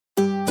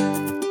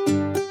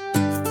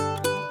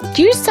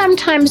Do you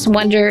sometimes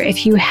wonder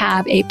if you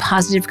have a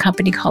positive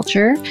company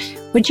culture?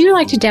 Would you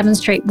like to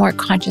demonstrate more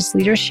conscious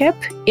leadership?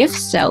 If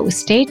so,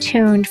 stay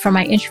tuned for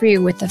my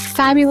interview with the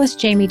fabulous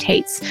Jamie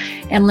Tates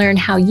and learn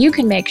how you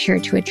can make sure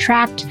to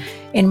attract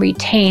and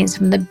retain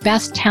some of the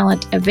best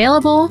talent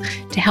available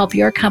to help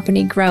your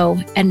company grow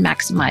and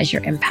maximize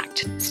your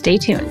impact. Stay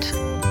tuned.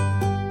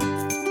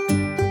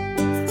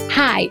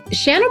 Hi,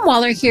 Shannon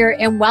Waller here,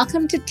 and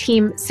welcome to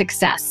Team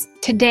Success.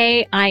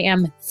 Today, I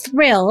am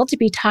thrilled to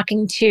be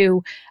talking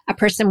to a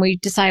person we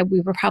decided we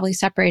were probably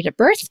separated at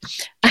birth,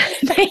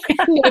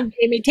 named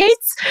Jamie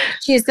Tates.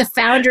 She is the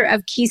founder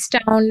of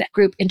Keystone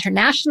Group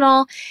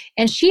International,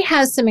 and she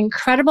has some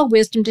incredible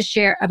wisdom to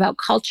share about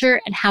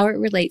culture and how it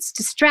relates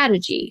to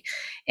strategy.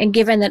 And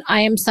given that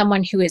I am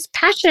someone who is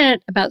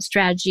passionate about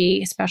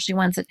strategy, especially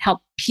ones that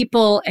help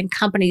people and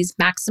companies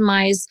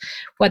maximize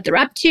what they're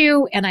up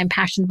to, and I'm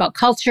passionate about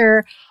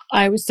culture,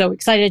 I was so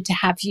excited to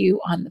have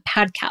you on the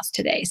podcast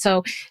today.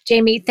 So,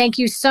 Jamie, thank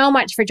you so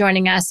much for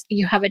joining us.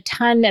 You have a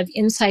ton of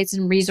insights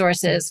and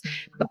resources.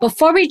 But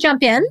before we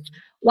jump in,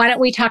 why don't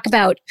we talk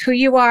about who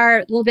you are,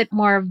 a little bit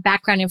more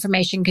background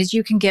information, because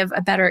you can give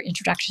a better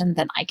introduction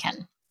than I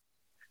can.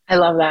 I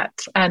love that.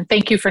 And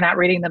thank you for not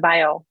reading the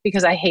bio,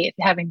 because I hate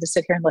having to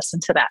sit here and listen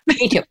to that.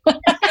 Me too.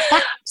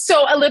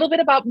 So a little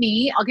bit about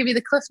me. I'll give you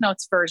the Cliff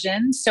Notes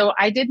version. So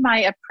I did my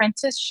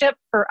apprenticeship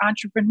for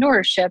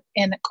entrepreneurship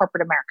in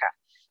corporate America.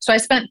 So I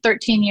spent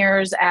 13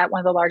 years at one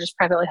of the largest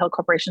privately held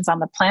corporations on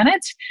the planet,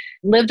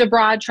 lived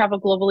abroad,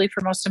 traveled globally for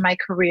most of my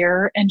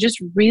career, and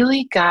just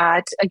really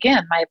got,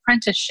 again, my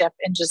apprenticeship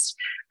in just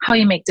how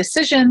you make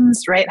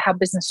decisions, right? How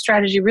business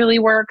strategy really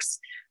works,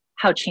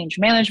 how change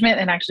management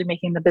and actually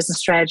making the business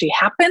strategy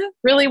happen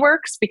really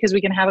works, because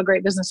we can have a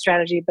great business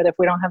strategy, but if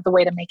we don't have the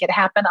way to make it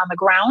happen on the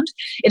ground,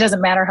 it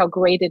doesn't matter how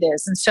great it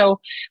is. And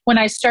so when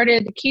I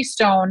started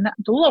Keystone a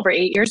little over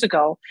 8 years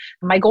ago,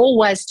 my goal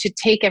was to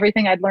take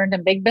everything I'd learned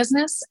in big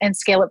business and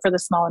scale it for the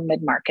small and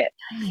mid-market.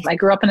 I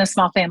grew up in a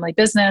small family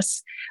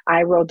business.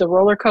 I rode the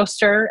roller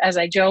coaster, as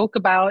I joke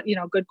about,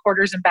 good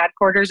quarters and bad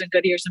quarters and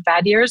good years and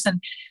bad years. And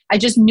I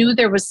just knew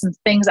there was some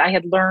things I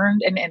had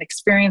learned and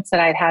experience that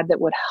I'd had that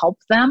would help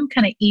them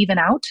kind of even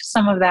out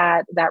some of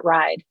that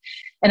ride.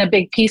 And a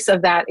big piece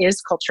of that is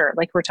culture,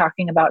 like we're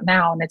talking about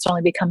now, and it's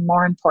only become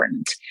more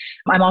important.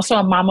 I'm also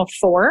a mom of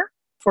four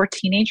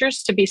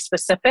teenagers to be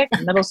specific,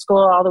 middle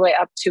school all the way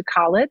up to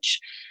college.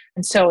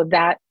 And so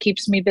that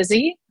keeps me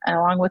busy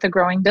along with a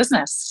growing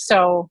business.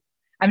 So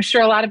I'm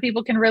sure a lot of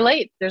people can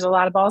relate. There's a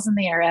lot of balls in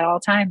the air at all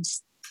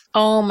times.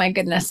 Oh my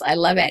goodness, I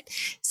love it.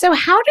 So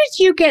how did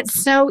you get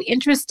so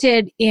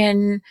interested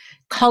in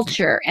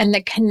culture and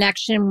the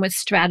connection with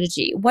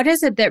strategy? What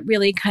is it that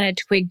really kind of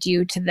twigged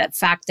you to that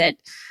fact that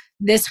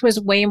this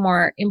was way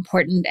more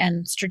important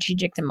and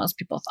strategic than most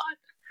people thought?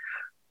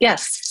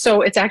 Yes.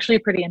 So it's actually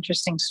a pretty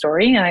interesting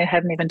story, and I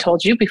haven't even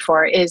told you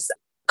before, is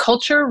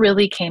culture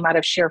really came out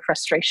of sheer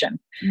frustration.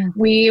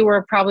 We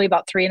were probably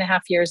about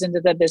 3.5 years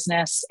into the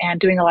business and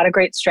doing a lot of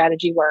great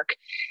strategy work.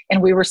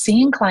 And we were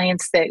seeing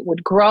clients that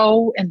would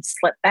grow and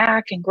slip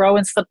back and grow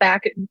and slip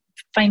back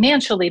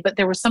financially, but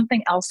there was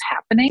something else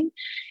happening.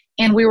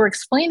 And we were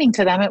explaining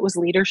to them it was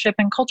leadership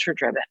and culture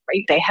driven,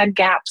 right? They had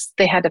gaps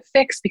they had to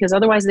fix because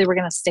otherwise they were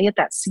going to stay at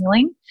that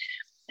ceiling.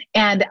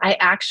 And I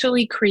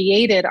actually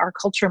created our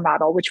culture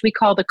model, which we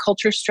call the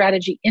culture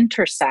strategy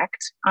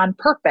intersect, on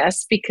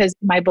purpose, because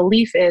my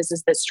belief is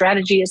that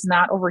strategy is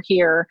not over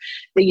here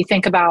that you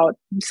think about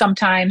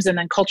sometimes, and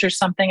then culture is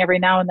something every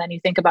now and then you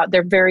think about.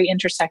 They're very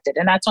intersected.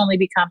 And that's only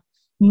become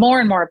more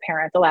and more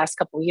apparent the last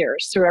couple of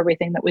years through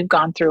everything that we've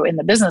gone through in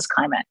the business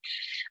climate.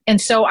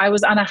 And so I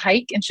was on a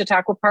hike in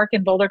Chautauqua Park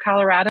in Boulder,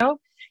 Colorado,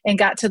 and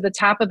got to the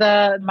top of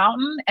the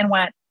mountain and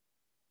went,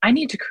 I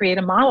need to create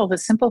a model that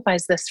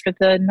simplifies this for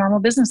the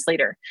normal business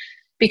leader,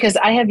 because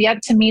I have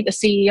yet to meet a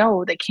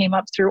CEO that came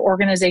up through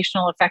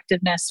organizational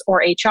effectiveness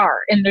or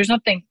HR. And there's no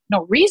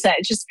reason.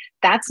 It's just,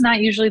 that's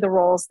not usually the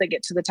roles that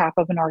get to the top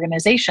of an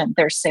organization.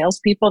 They're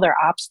salespeople, they're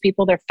ops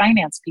people, they're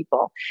finance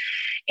people.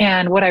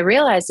 And what I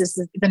realized is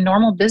that the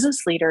normal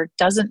business leader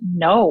doesn't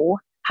know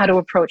how to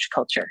approach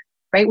culture.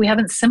 Right? We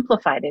haven't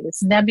simplified it.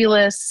 It's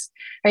nebulous,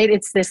 right?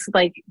 It's this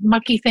like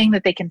mucky thing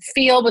that they can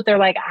feel, but they're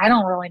like, I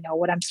don't really know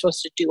what I'm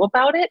supposed to do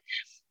about it.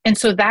 And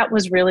so that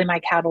was really my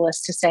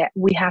catalyst to say,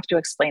 we have to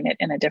explain it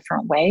in a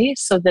different way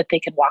so that they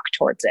can walk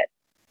towards it.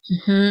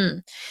 Mm-hmm.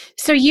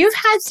 So you've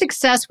had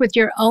success with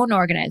your own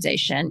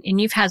organization,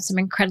 and you've had some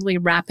incredibly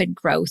rapid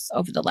growth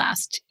over the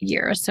last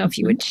year. So if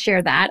you would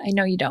share that, I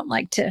know you don't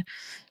like to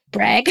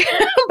brag,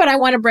 but I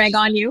want to brag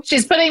on you.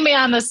 She's putting me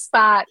on the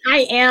spot.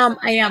 I am.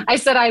 I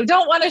said, I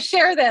don't want to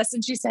share this.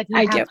 And she said, you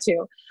have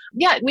to.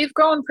 Yeah, we've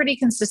grown pretty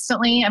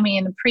consistently. I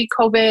mean,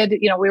 pre-COVID,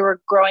 we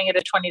were growing at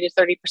a 20 to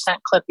 30%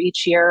 clip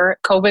each year.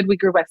 COVID, we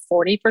grew by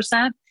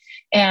 40%.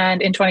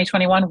 And in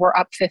 2021, we're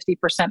up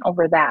 50%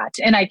 over that.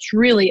 And I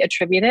really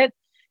attribute it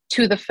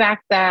to the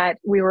fact that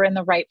we were in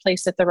the right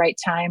place at the right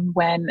time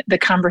when the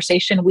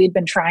conversation we'd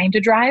been trying to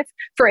drive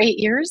for 8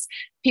 years,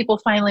 people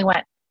finally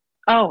went,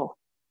 oh,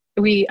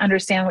 we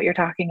understand what you're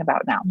talking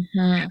about now,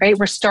 right?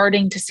 We're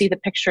starting to see the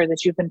picture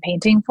that you've been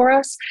painting for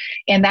us.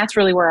 And that's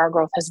really where our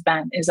growth has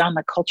been, is on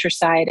the culture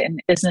side,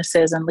 and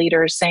businesses and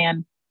leaders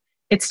saying,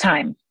 it's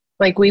time.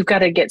 Like, we've got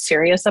to get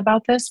serious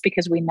about this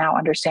because we now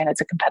understand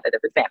it's a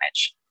competitive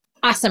advantage.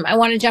 Awesome. I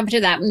want to jump into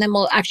that, and then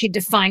we'll actually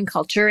define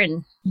culture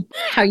and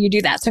how you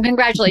do that. So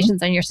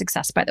congratulations on your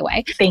success, by the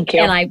way. Thank you.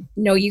 And I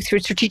know you through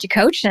Strategic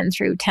Coach and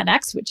through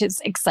 10X, which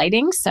is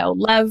exciting. So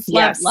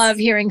love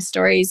hearing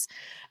stories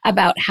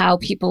about how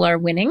people are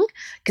winning,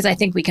 because I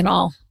think we can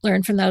all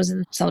learn from those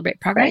and celebrate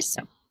progress.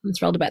 Right. So I'm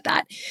thrilled about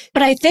that.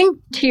 But I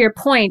think, to your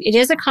point, it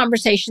is a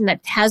conversation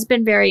that has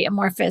been very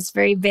amorphous,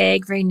 very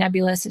vague, very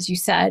nebulous, as you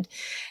said.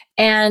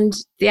 And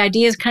the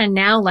idea is kind of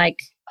now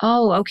like,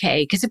 oh,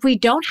 okay. Because if we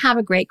don't have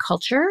a great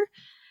culture,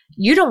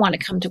 you don't want to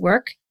come to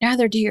work.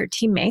 Neither do your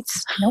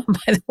teammates,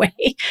 by the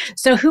way.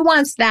 So who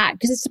wants that?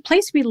 Because it's a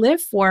place we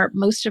live for.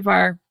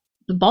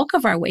 The bulk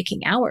of our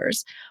waking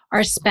hours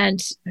are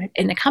spent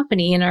in the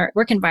company, in our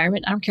work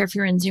environment. I don't care if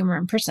you're in Zoom or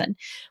in person.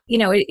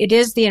 It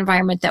is the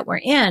environment that we're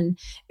in.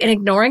 And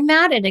ignoring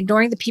that and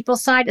ignoring the people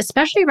side,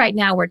 especially right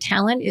now where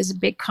talent is a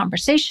big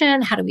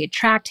conversation. How do we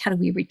attract? How do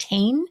we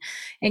retain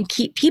and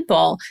keep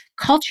people?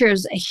 Culture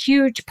is a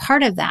huge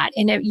part of that.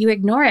 And if you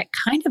ignore it,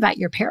 kind of at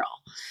your peril.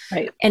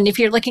 Right. And if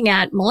you're looking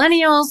at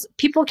millennials,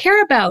 people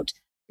care about,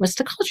 what's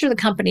the culture of the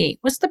company?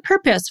 What's the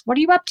purpose? What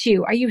are you up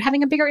to? Are you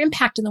having a bigger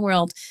impact in the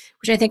world?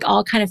 Which I think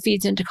all kind of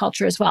feeds into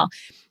culture as well.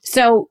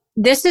 So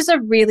this is a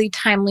really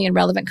timely and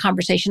relevant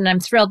conversation. And I'm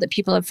thrilled that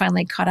people have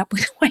finally caught up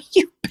with what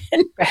you've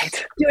been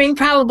doing.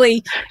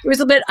 Probably it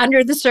was a bit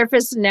under the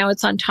surface and now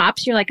it's on top.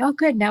 So you're like, oh,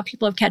 good. Now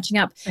people are catching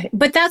up. Right.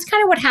 But that's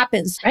kind of what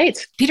happens.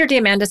 Right. Peter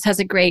Diamandis has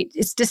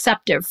it's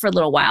deceptive for a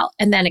little while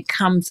and then it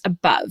comes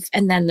above.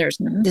 And then there's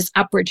this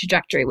upward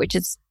trajectory, which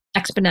is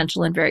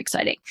exponential and very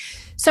exciting.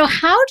 So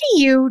how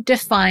do you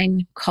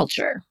define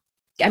culture?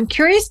 I'm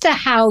curious to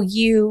how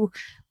you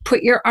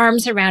put your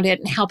arms around it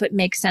and help it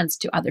make sense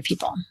to other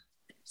people.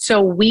 So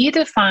we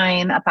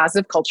define a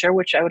positive culture,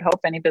 which I would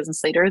hope any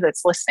business leader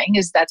that's listening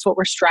that's what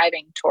we're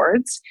striving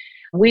towards.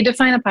 We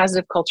define a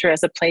positive culture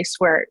as a place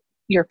where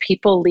your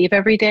people leave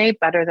every day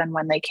better than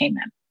when they came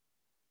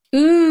in.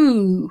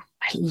 Ooh,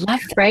 I love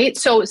that. Right?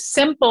 So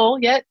simple,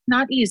 yet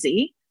not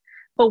easy.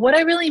 But what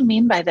I really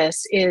mean by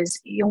this is,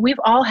 we've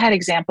all had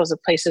examples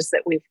of places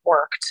that we've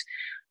worked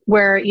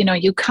where,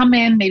 you come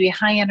in maybe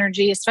high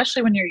energy,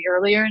 especially when you're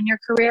earlier in your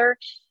career,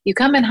 you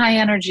come in high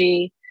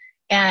energy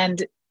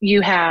and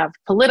you have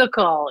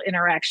political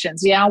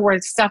interactions, where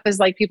stuff is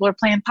like people are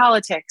playing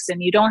politics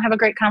and you don't have a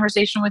great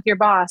conversation with your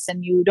boss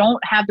and you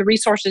don't have the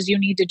resources you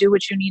need to do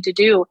what you need to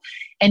do.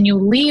 And you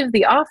leave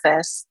the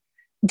office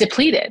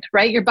depleted,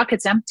 right? Your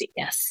bucket's empty.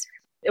 Yes.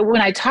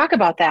 When I talk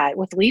about that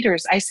with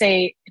leaders, I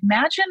say,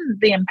 imagine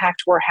the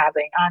impact we're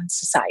having on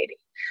society,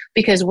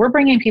 because we're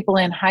bringing people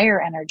in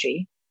higher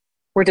energy.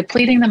 We're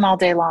depleting them all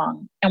day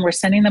long and we're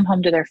sending them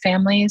home to their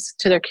families,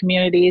 to their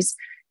communities,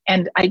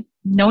 and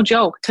no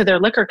joke, to their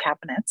liquor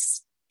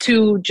cabinets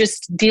to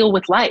just deal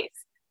with life.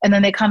 And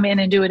then they come in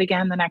and do it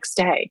again the next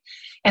day.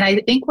 And I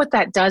think what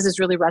that does is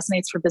really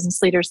resonates for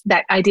business leaders.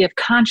 That idea of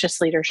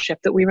conscious leadership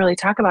that we really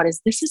talk about is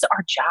this is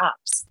our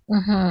jobs.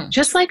 Mm-hmm.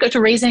 Just like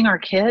raising our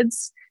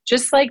kids,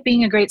 just like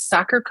being a great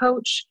soccer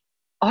coach,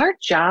 our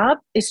job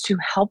is to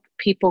help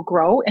people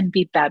grow and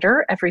be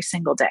better every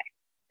single day.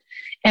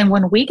 And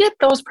when we get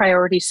those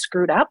priorities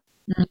screwed up,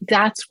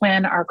 that's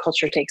when our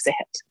culture takes a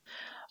hit.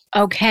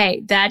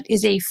 Okay, that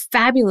is a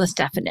fabulous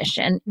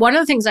definition. One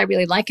of the things I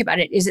really like about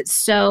it is it's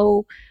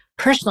so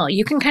personal.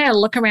 You can kind of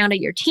look around at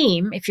your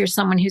team if you're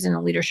someone who's in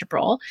a leadership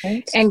role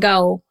and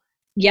go,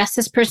 yes,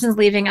 this person's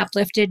leaving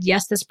uplifted.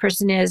 Yes, this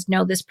person is.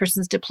 No, this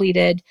person's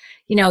depleted.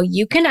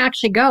 You can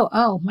actually go,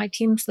 oh, my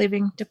team's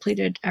leaving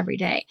depleted every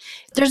day.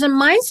 There's a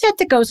mindset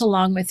that goes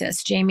along with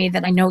this, Jamie,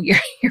 that I know you're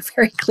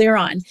very clear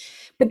on.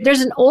 But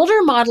there's an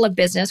older model of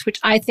business, which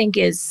I think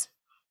is,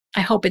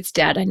 I hope it's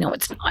dead. I know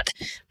it's not,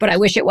 but I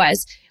wish it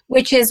was,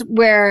 which is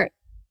where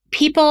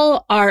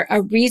people are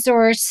a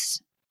resource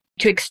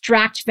to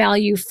extract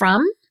value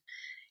from.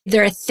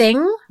 They're a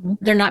thing.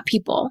 They're not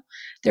people.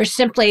 They're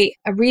simply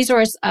a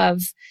resource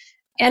of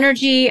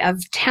energy,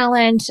 of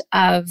talent,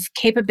 of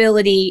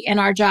capability. And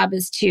our job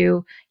is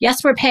to,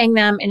 yes, we're paying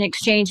them. In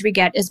exchange, we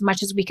get as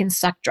much as we can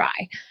suck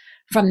dry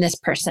from this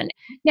person.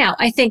 Now,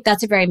 I think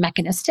that's a very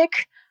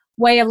mechanistic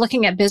way of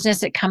looking at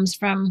business. It comes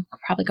from,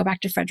 probably go back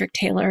to Frederick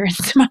Taylor and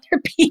some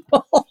other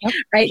people,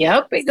 right?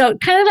 Yep. So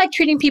kind of like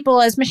treating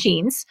people as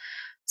machines.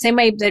 Same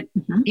way that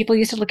people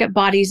used to look at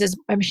bodies as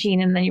a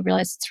machine, and then you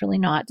realize it's really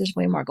not. There's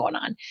way more going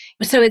on.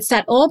 So it's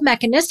that old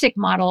mechanistic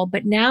model,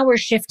 but now we're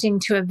shifting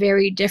to a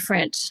very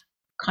different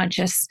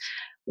conscious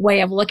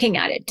way of looking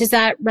at it. Does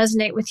that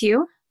resonate with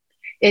you?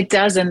 It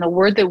does. And the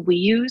word that we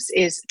use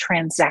is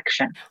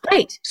transaction.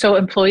 Right. So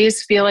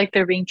employees feel like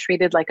they're being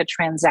treated like a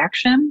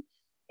transaction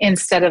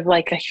instead of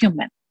like a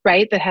human,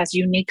 right? That has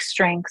unique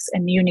strengths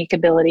and unique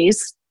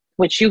abilities,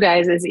 which you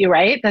guys is,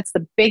 right? That's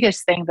the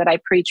biggest thing that I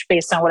preach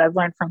based on what I've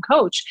learned from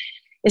Coach,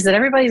 is that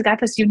everybody's got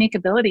this unique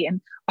ability.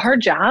 And our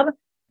job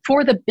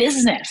for the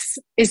business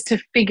is to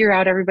figure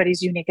out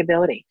everybody's unique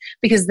ability,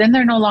 because then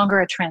they're no longer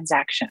a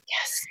transaction.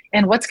 Yes.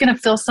 And what's going to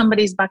fill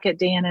somebody's bucket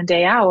day in and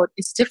day out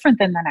is different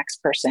than the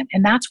next person.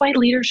 And that's why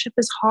leadership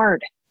is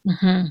hard,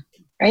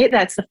 right?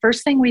 That's the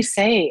first thing we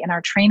say in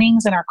our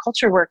trainings and our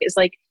culture work is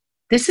like,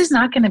 this is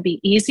not going to be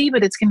easy,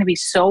 but it's going to be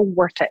so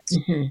worth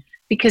it.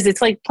 Because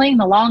it's like playing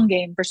the long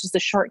game versus the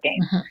short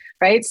game,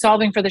 right?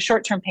 Solving for the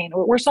short-term pain.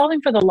 We're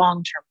solving for the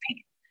long-term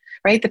pain,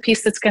 right? The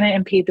piece that's going to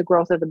impede the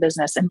growth of the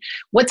business. And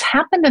what's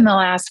happened in the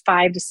last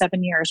 5 to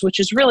 7 years, which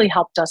has really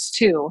helped us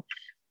too,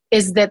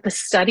 is that the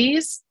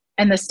studies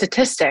and the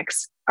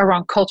statistics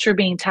around culture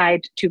being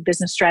tied to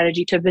business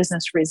strategy, to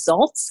business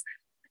results.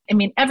 I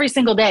mean, every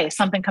single day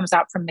something comes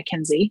out from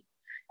McKinsey.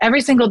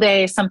 Every single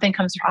day something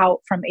comes out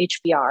from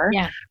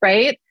HBR,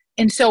 right?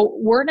 And so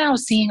we're now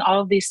seeing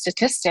all of these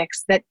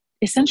statistics that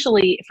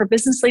essentially, for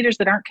business leaders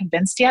that aren't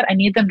convinced yet, I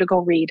need them to go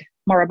read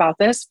more about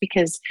this,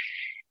 because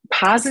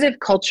positive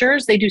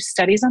cultures, they do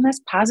studies on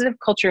this, positive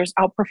cultures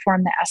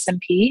outperform the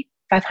S&P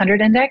 500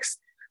 index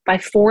by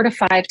 4 to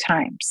 5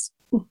 times.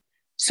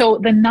 So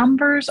the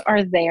numbers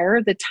are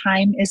there. The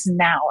time is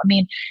now. I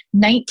mean,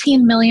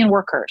 19 million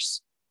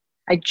workers.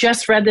 I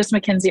just read this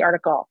McKinsey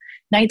article.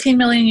 19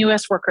 million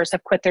US workers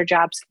have quit their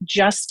jobs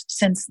just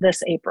since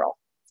this April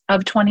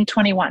of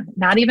 2021.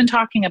 Not even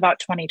talking about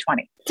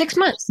 2020. 6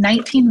 months.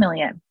 19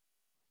 million.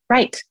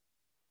 Right.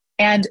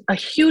 And a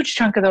huge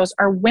chunk of those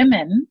are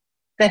women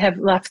that have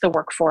left the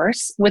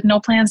workforce with no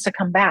plans to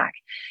come back.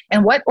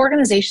 And what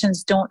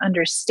organizations don't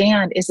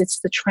understand is it's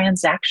the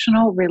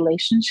transactional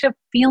relationship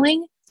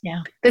feeling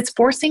that's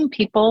forcing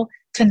people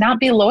to not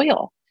be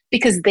loyal,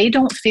 because they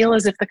don't feel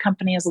as if the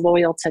company is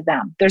loyal to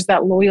them. There's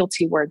that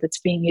loyalty word that's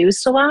being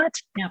used a lot.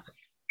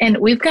 And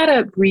we've got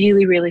to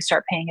really, really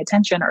start paying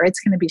attention, or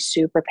it's going to be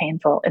super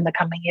painful in the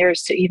coming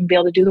years to even be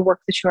able to do the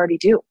work that you already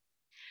do.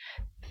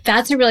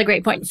 That's a really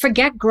great point.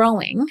 Forget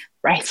growing.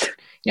 Right.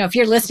 You know, if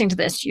you're listening to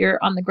this, you're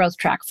on the growth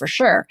track for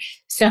sure.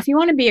 So if you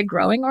want to be a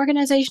growing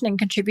organization and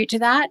contribute to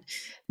that,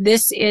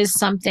 this is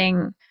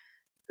something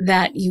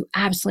that you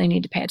absolutely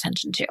need to pay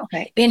attention to.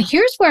 Right. And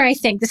here's where I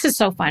think this is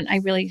so fun. I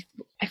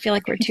feel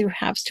like we're two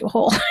halves to a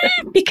whole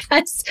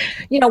because,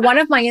 you know, one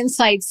of my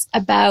insights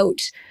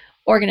about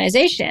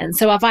organizations.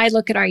 So if I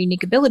look at our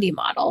unique ability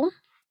model,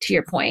 to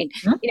your point,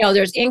 you know,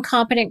 there's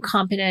incompetent,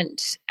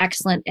 competent,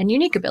 excellent, and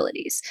unique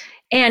abilities.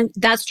 And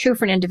that's true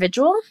for an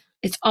individual.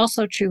 It's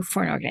also true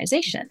for an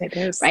organization. It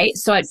is. Right.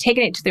 So I've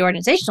taken it to the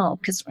organizational,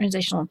 because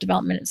organizational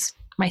development is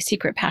my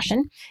secret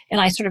passion. And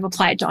I sort of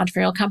apply it to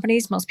entrepreneurial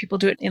companies. Most people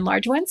do it in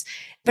large ones.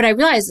 But I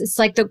realize it's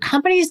like the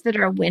companies that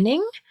are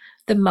winning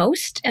the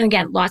most, and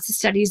again, lots of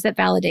studies that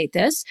validate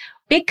this,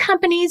 big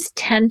companies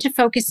tend to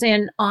focus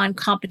in on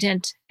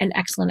competent and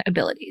excellent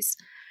abilities.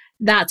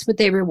 That's what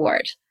they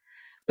reward.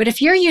 But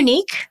if you're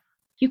unique,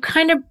 you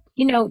kind of,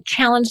 you know,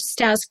 challenge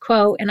status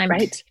quo. And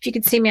if you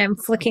could see me, I'm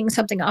flicking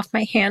something off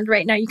my hand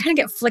right now. You kind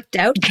of get flicked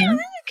out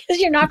because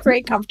you're not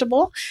very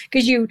comfortable,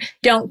 because you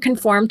don't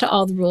conform to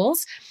all the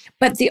rules.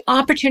 But the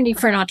opportunity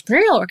for an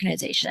entrepreneurial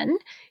organization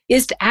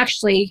is to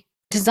actually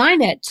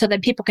design it so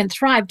that people can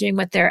thrive doing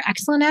what they're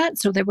excellent at,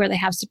 so that where they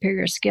have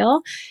superior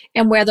skill,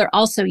 and where they're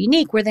also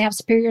unique, where they have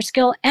superior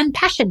skill and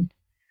passion.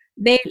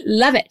 They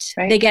love it.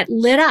 Right. They get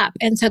lit up.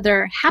 And so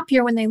they're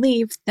happier when they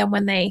leave than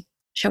when they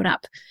showed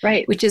up,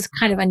 right? Which is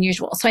kind of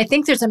unusual. So I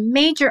think there's a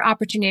major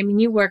opportunity. I mean,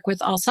 you work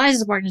with all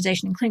sizes of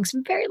organization, including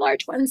some very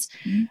large ones.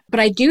 But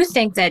I do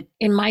think that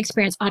in my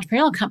experience,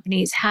 entrepreneurial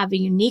companies have a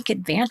unique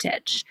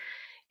advantage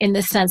in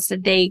the sense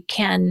that they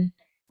can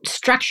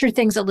structure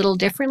things a little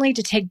differently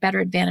to take better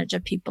advantage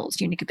of people's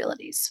unique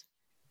abilities.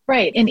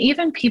 Right. And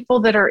even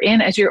people that are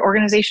in, as your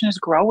organization is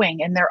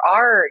growing, and there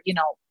are, you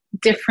know,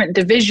 different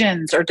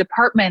divisions or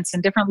departments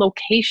in different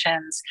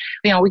locations,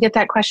 you know, we get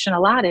that question a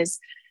lot, is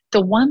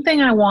the one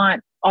thing I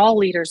want all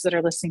leaders that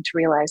are listening to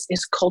realize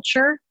is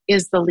culture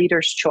is the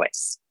leader's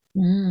choice.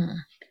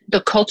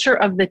 The culture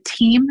of the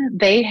team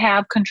they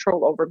have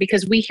control over,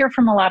 because we hear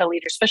from a lot of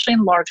leaders, especially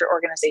in larger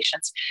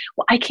organizations,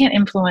 well, I can't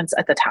influence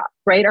at the top,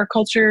 right? Our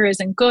culture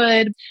isn't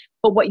good,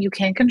 but what you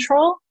can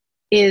control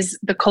is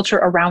the culture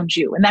around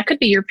you. And that could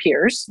be your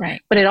peers,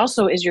 right? But it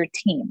also is your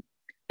team.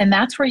 And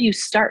that's where you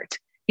start.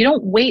 You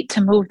don't wait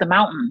to move the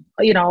mountain,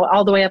 you know,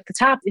 all the way up the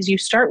top. Is you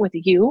start with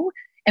you.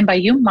 And by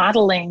you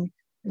modeling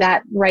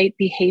that right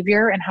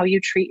behavior and how you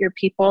treat your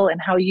people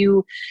and how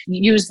you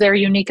use their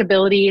unique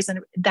abilities, and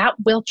that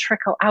will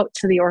trickle out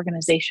to the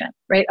organization,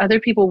 right? Other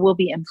people will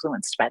be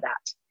influenced by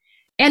that.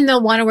 And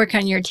they'll want to work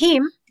on your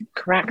team.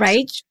 Correct.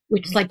 Right?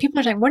 Which is like, people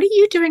are saying, what are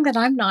you doing that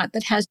I'm not,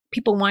 that has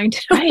people wanting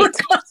to work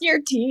on your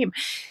team?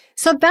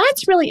 So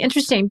that's really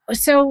interesting.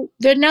 So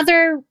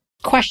another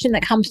question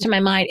that comes to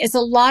my mind is,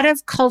 a lot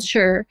of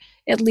culture,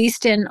 at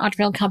least in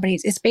entrepreneurial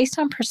companies, is based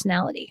on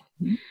personality,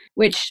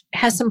 which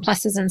has some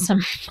pluses and some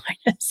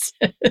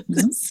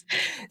minuses.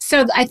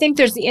 So I think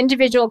there's the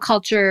individual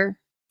culture,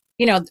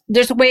 you know,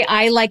 there's a way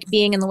I like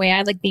being and the way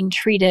I like being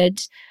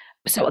treated.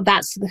 So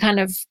that's the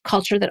kind of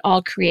culture that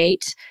all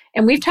create.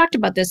 And we've talked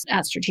about this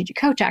at Strategic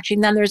Coach, actually.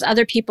 And then there's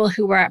other people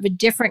who are of a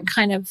different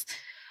kind of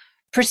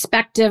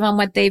perspective on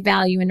what they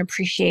value and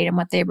appreciate and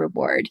what they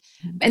reward.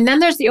 And then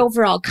there's the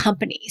overall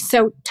company.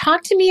 So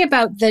talk to me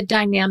about the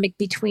dynamic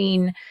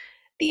between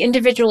the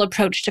individual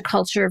approach to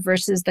culture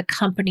versus the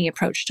company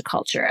approach to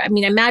culture. I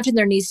mean, imagine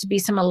there needs to be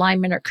some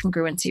alignment or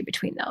congruency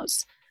between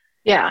those.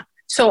 Yeah.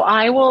 So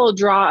I will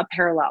draw a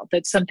parallel.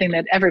 That's something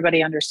that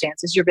everybody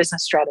understands is your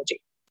business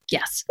strategy.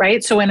 Yes.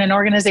 Right. So in an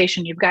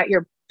organization, you've got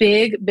your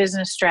big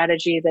business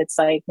strategy that's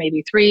like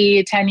maybe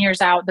 3-10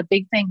 years out, the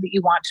big thing that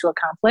you want to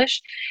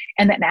accomplish.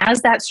 And then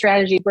as that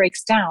strategy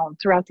breaks down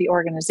throughout the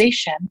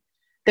organization,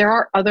 there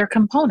are other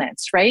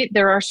components, right?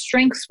 There are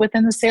strengths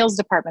within the sales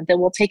department that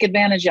we'll take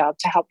advantage of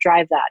to help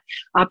drive that.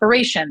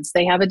 Operations,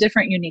 they have a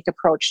different unique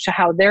approach to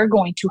how they're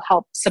going to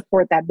help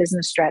support that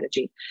business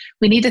strategy.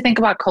 We need to think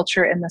about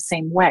culture in the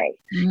same way.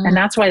 And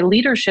that's why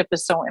leadership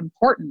is so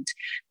important.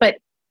 But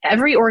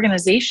every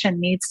organization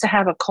needs to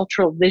have a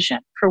cultural vision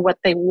for what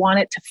they want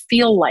it to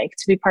feel like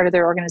to be part of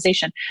their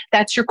organization.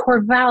 That's your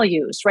core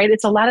values, right?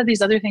 It's a lot of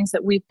these other things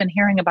that we've been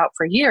hearing about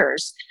for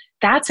years.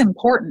 That's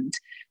important.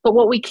 But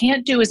what we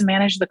can't do is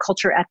manage the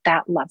culture at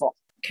that level.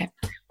 Okay.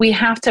 We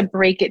have to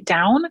break it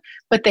down,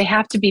 but they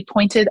have to be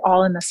pointed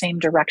all in the same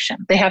direction.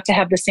 They have to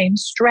have the same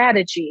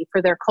strategy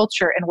for their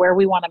culture and where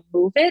we want to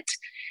move it.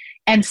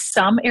 And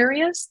some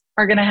areas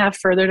are going to have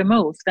further to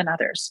move than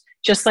others,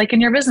 just like in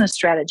your business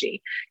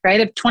strategy, right?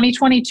 If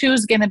 2022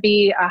 is going to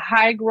be a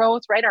high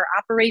growth, right? Our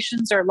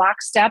operations are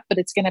lockstep, but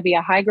it's going to be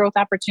a high growth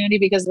opportunity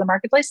because of the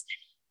marketplace.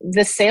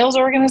 The sales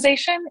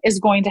organization is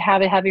going to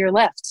have a heavier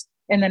lift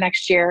in the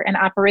next year, and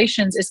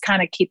operations is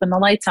kind of keeping the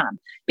lights on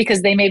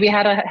because they maybe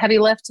had a heavy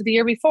lift the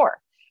year before.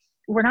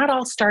 We're not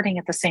all starting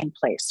at the same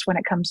place when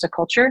it comes to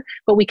culture,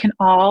 but we can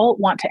all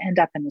want to end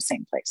up in the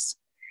same place.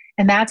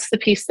 And that's the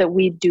piece that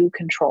we do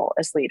control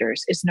as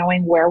leaders, is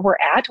knowing where we're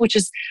at, which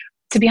is,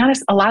 to be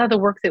honest, a lot of the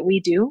work that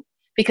we do,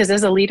 because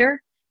as a leader,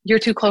 you're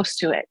too close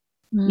to it.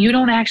 You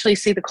don't actually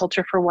see the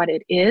culture for what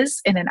it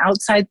is. And an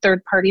outside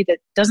third party that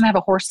doesn't have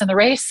a horse in the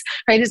race,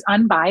 right, is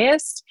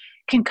unbiased,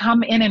 can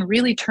come in and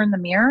really turn the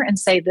mirror and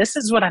say, this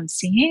is what I'm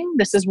seeing.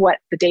 This is what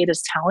the data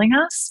is telling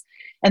us.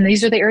 And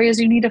these are the areas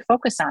you need to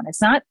focus on.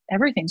 It's not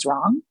everything's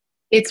wrong.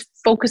 It's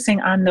focusing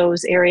on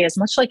those areas,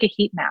 much like a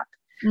heat map.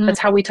 That's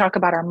how we talk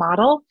about our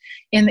model.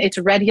 And it's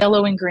red,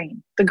 yellow, and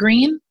green. The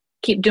green,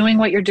 keep doing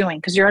what you're doing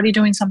because you're already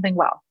doing something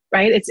well,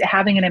 right? It's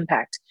having an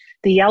impact.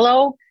 The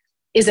yellow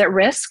is at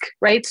risk,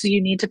 right? So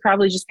you need to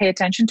probably just pay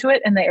attention to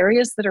it. And the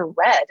areas that are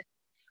red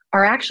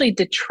are actually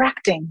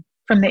detracting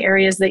from the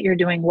areas that you're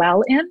doing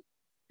well in.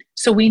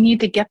 So we need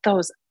to get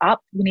those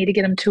up. We need to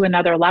get them to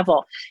another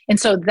level. And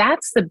so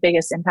that's the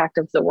biggest impact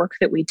of the work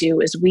that we do,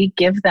 is we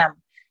give them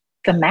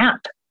the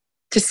map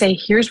to say,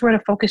 here's where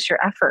to focus your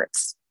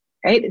efforts,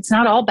 right? It's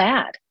not all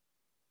bad,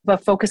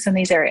 but focus in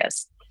these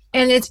areas.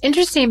 And it's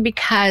interesting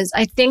because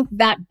I think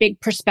that big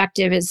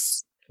perspective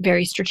is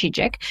very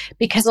strategic,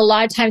 because a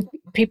lot of times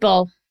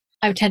people,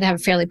 I would tend to have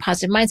a fairly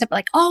positive mindset,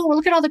 like, oh, well,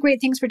 look at all the great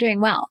things we're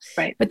doing well.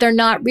 Right. But they're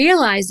not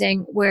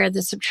realizing where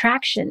the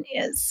subtraction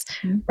is,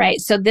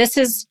 right? So this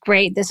is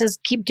great. This is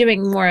keep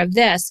doing more of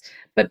this,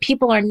 but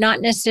people are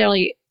not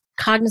necessarily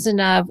cognizant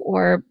of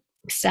or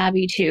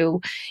savvy to,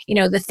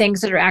 the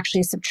things that are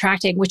actually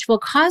subtracting, which will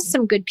cause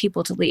some good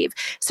people to leave.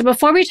 So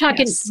before we talk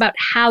about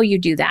how you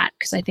do that,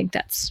 because I think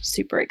that's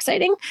super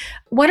exciting,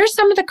 what are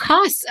some of the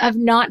costs of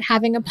not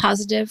having a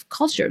positive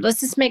culture?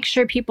 Let's just make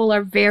sure people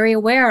are very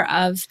aware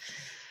of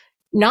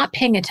not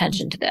paying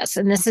attention to this.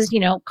 And this is,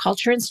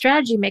 culture and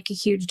strategy make a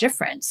huge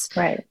difference.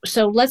 Right.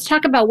 So let's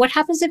talk about what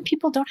happens if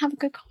people don't have a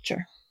good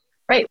culture.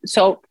 Right.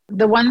 So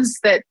the ones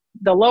that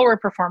the lower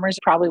performers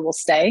probably will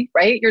stay,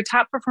 right? Your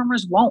top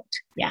performers won't.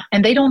 Yeah.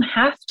 And they don't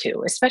have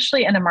to,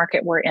 especially in a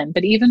market we're in.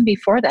 But even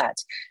before that,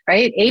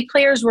 right? A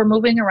players were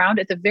moving around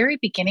at the very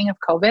beginning of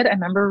COVID. I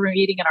remember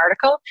reading an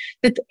article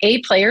that the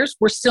A players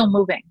were still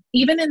moving.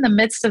 Even in the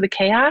midst of the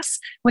chaos,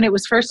 when it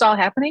was first all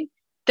happening,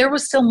 there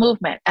was still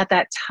movement at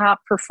that top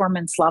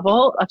performance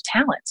level of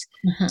talent.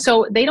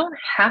 So they don't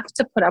have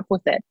to put up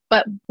with it.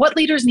 But what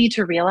leaders need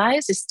to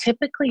realize is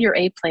typically your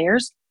A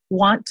players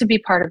want to be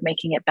part of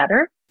making it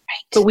better,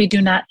 but we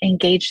do not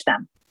engage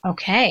them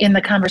in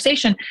the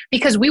conversation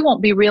because we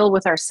won't be real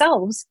with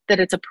ourselves that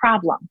it's a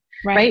problem,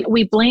 right?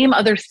 We blame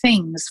other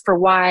things for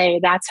why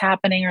that's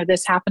happening or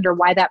this happened or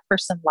why that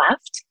person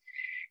left.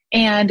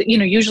 And,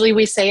 usually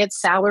we say it's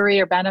salary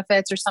or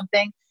benefits or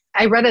something.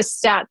 I read a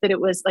stat that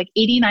it was like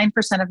 89%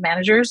 of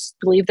managers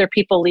believe their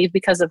people leave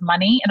because of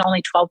money and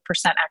only 12%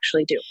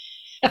 actually do.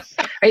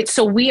 Right?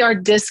 So we are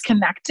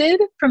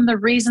disconnected from the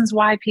reasons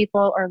why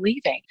people are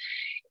leaving.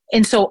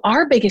 And so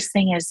our biggest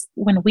thing is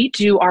when we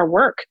do our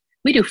work,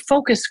 we do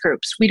focus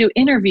groups, we do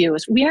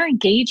interviews, we are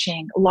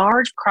engaging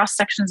large cross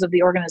sections of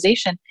the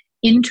organization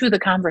into the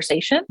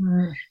conversation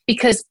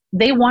because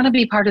they want to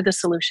be part of the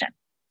solution.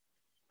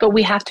 But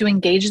we have to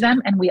engage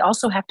them, and we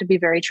also have to be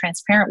very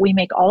transparent. We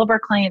make all of our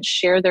clients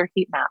share their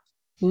heat map,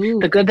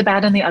 the good, the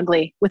bad, and the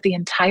ugly with the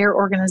entire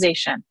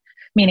organization,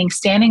 meaning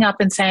standing up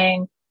and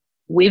saying,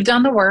 we've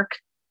done the work.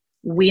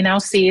 We now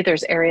see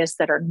there's areas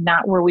that are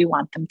not where we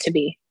want them to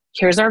be.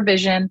 Here's our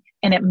vision.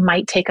 And it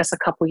might take us a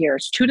couple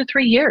years, 2 to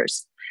 3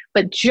 years.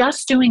 But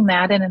just doing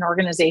that in an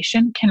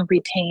organization can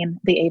retain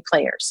the A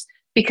players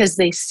because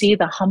they see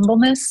the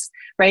humbleness,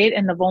 right?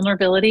 And the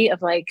vulnerability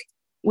of like,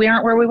 we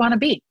aren't where we want to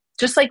be.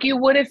 Just like you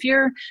would if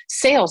your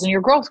sales and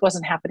your growth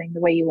wasn't happening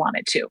the way you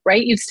wanted to,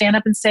 right? You'd stand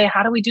up and say,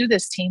 how do we do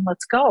this, team?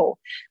 Let's go.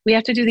 We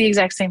have to do the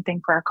exact same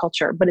thing for our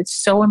culture, but it's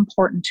so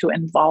important to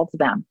involve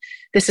them.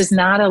 This is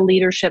not a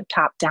leadership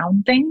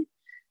top-down thing.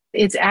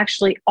 It's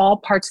actually all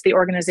parts of the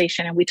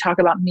organization. And we talk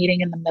about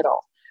meeting in the middle,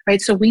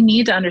 right? So we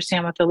need to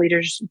understand what the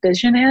leader's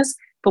vision is,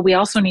 but we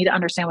also need to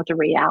understand what the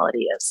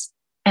reality is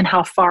and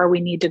how far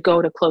we need to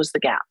go to close the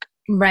gap.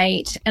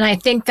 Right. And I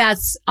think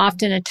that's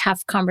often a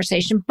tough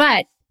conversation.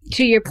 But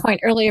to your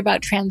point earlier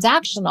about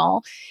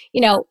transactional,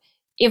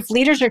 if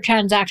leaders are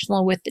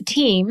transactional with the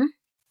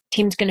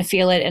team's going to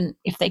feel it. And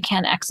if they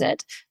can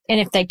exit, and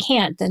if they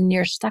can't, then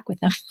you're stuck with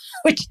them,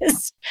 which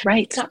is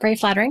right. It's not very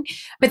flattering.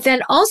 But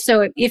then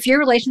also, if you're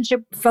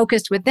relationship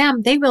focused with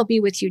them, they will be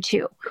with you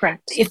too.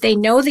 Correct. If they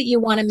know that you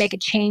want to make a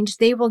change,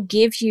 they will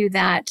give you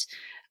that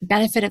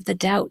benefit of the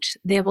doubt.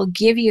 They will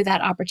give you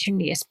that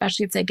opportunity,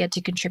 especially if they get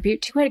to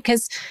contribute to it,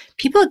 because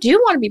people do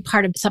want to be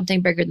part of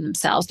something bigger than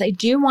themselves. They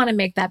do want to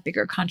make that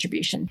bigger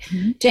contribution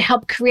to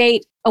help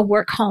create a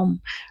work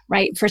home,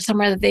 right? For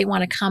somewhere that they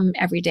want to come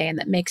every day and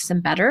that makes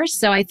them better.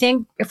 So I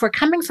think if we're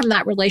coming from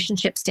that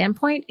relationship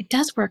standpoint, it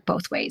does work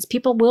both ways.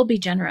 People will be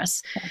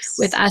generous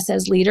with us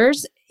as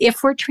leaders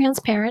if we're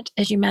transparent,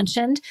 as you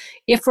mentioned,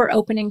 if we're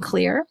open and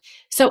clear.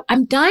 So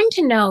I'm dying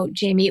to know,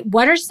 Jamie,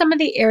 what are some of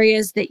the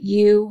areas that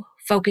you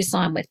focus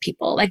on with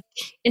people? Like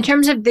in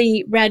terms of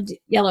the red,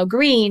 yellow,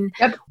 green,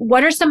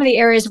 what are some of the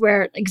areas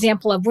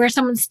example of where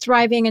someone's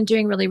thriving and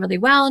doing really, really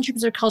well in terms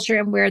of their culture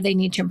and where they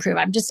need to improve?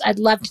 I'd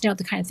love to know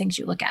the kind of things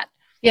you look at.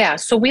 Yeah.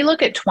 So we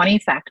look at 20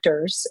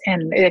 factors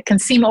and it can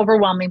seem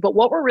overwhelming, but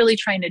what we're really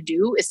trying to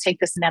do is take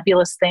this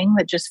nebulous thing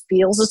that just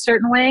feels a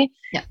certain way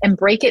and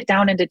break it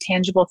down into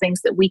tangible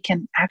things that we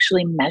can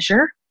actually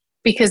measure.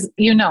 Because,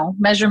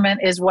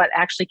 measurement is what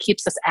actually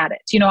keeps us at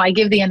it. I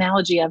give the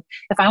analogy of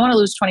if I want to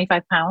lose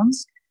 25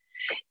 pounds,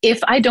 if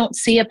I don't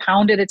see a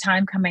pound at a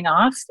time coming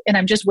off and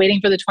I'm just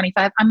waiting for the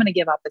 25, I'm going to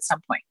give up at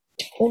some point.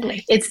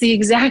 Totally. It's the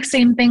exact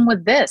same thing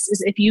with this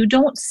is if you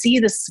don't see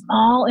the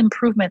small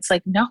improvements,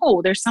 like,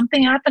 no, there's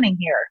something happening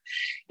here.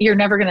 You're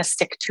never going to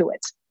stick to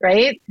it,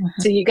 right?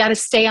 So you got to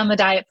stay on the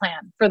diet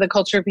plan for the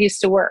culture piece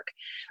to work.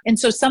 And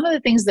so some of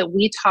the things that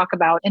we talk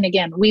about, and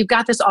again, we've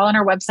got this all on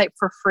our website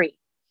for free.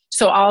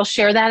 So I'll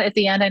share that at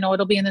the end. I know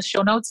it'll be in the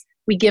show notes.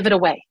 We give it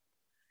away,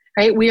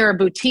 right? We are a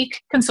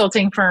boutique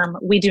consulting firm.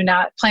 We do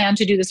not plan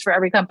to do this for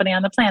every company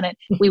on the planet.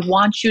 We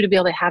want you to be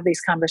able to have these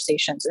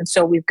conversations. And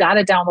so we've got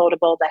a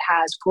downloadable that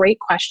has great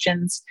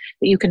questions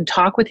that you can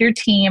talk with your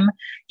team.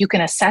 You can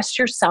assess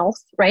yourself,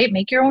 right?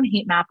 Make your own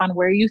heat map on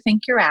where you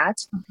think you're at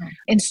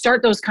and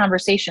start those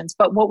conversations.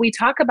 But what we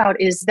talk about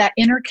is that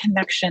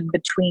interconnection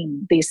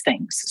between these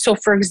things. So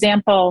for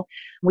example,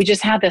 we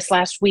just had this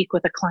last week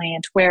with a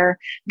client where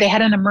they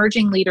had an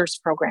emerging leaders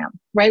program,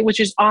 right? Which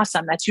is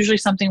awesome. That's usually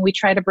something we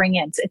try to bring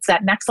in. It's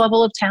that next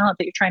level of talent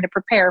that you're trying to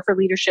prepare for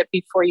leadership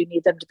before you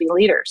need them to be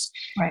leaders.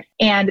 Right.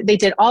 And they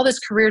did all this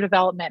career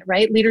development,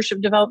 right?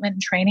 Leadership development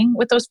and training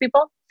with those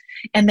people.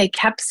 And they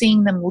kept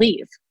seeing them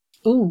leave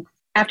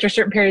after a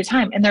certain period of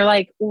time. And they're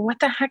like, what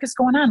the heck is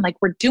going on? Like,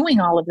 we're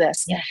doing all of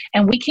this. Yeah.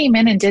 And we came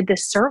in and did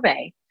this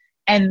survey.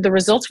 And the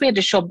results we had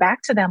to show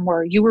back to them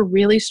were, you were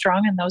really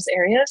strong in those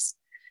areas,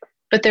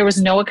 but there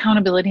was no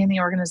accountability in the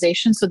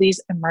organization. So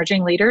these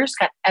emerging leaders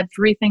got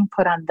everything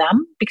put on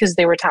them because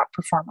they were top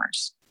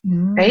performers,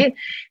 right?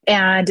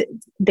 And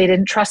they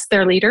didn't trust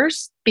their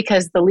leaders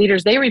because the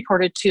leaders they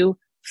reported to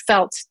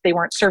felt they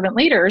weren't servant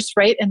leaders,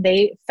 right? And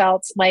they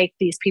felt like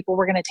these people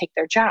were going to take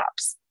their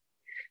jobs.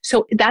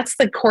 So that's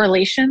the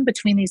correlation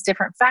between these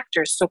different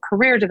factors. So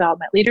career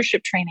development,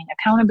 leadership training,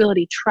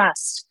 accountability,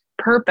 trust,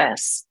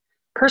 purpose,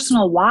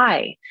 personal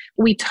why.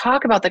 We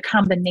talk about the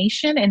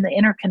combination and the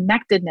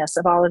interconnectedness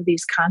of all of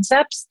these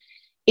concepts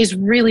is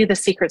really the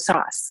secret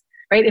sauce,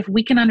 right? If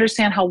we can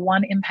understand how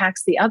one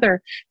impacts the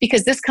other,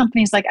 because this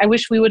company's like, I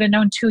wish we would have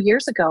known 2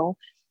 years ago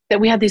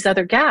that we had these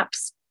other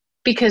gaps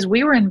because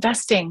we were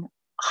investing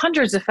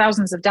hundreds of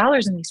thousands of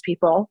dollars in these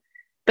people,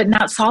 but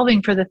not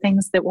solving for the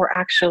things that were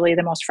actually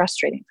the most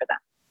frustrating for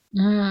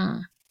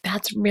them.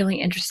 That's really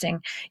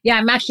interesting. Yeah,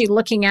 I'm actually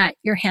looking at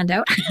your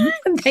handout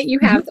that you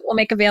have that we'll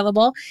make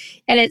available.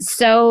 And it's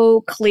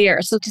so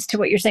clear. So just to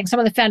what you're saying, some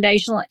of the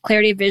foundational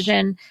clarity,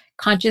 vision,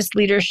 conscious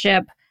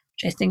leadership,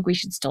 which I think we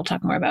should still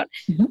talk more about,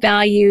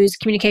 values,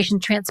 communication,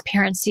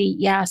 transparency,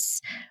 yes,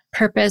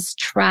 purpose,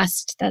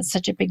 trust, that's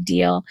such a big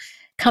deal,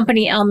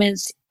 company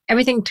elements,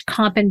 everything to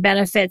comp and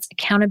benefits,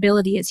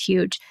 accountability is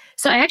huge.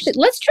 So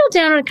let's drill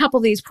down on a couple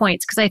of these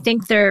points because I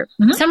think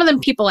some of them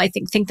people I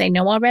think they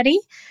know already.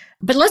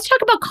 But let's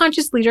talk about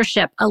conscious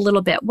leadership a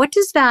little bit. What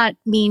does that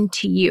mean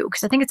to you?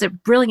 Because I think it's a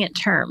brilliant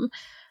term.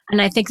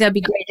 And I think that'd be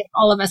great if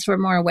all of us were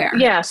more aware.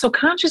 Yeah. So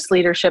conscious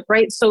leadership,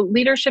 right? So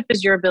leadership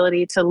is your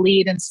ability to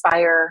lead,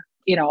 inspire,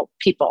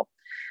 people.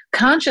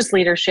 Conscious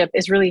leadership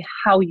is really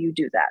how you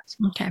do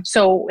that. Okay.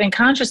 So in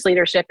conscious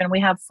leadership, and we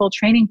have full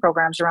training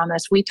programs around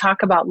this, we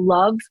talk about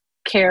love,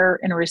 care,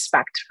 and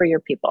respect for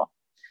your people.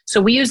 So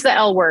we use the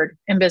L word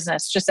in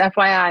business, just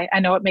FYI. I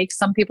know it makes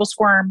some people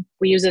squirm.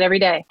 We use it every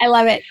day. I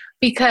love it.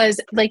 Because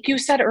like you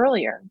said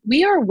earlier,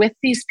 we are with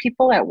these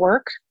people at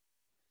work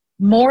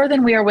more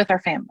than we are with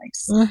our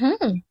families.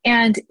 Mm-hmm.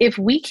 And if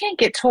we can't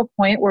get to a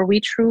point where we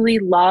truly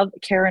love,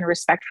 care, and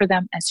respect for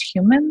them as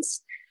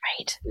humans,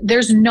 Right.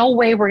 there's no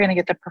way we're going to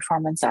get the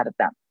performance out of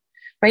them,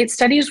 right?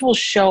 Studies will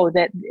show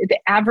that the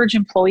average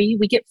employee,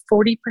 we get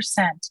 40%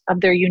 of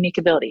their unique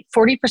ability,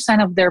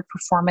 40% of their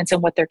performance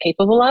and what they're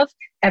capable of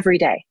every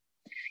day.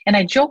 And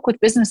I joke with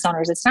business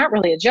owners, it's not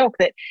really a joke,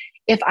 that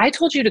if I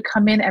told you to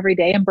come in every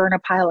day and burn a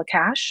pile of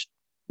cash,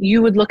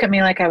 you would look at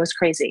me like I was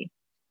crazy.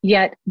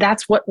 Yet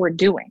that's what we're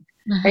doing,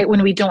 right?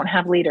 When we don't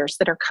have leaders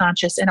that are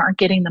conscious and aren't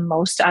getting the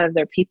most out of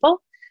their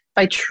people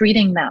by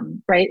treating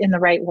them right in the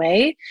right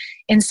way.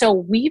 And so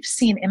we've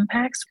seen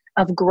impacts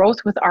of growth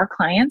with our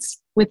clients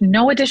with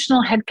no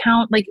additional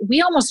headcount. Like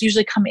we almost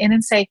usually come in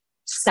and say,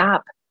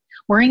 stop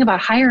worrying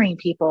about hiring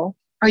people.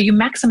 Are you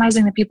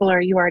maximizing the people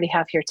or you already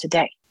have here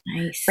today?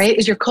 Nice. Right?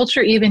 Is your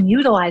culture even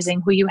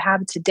utilizing who you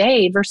have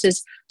today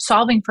versus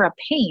solving for a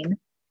pain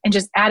and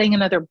just adding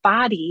another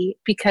body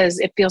because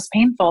it feels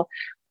painful?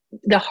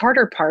 The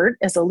harder part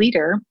as a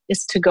leader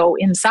is to go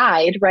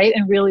inside, right?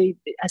 And really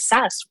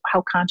assess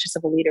how conscious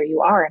of a leader you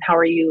are and how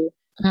are you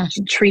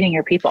treating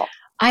your people.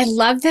 I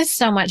love this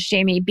so much,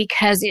 Jamie,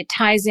 because it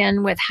ties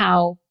in with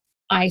how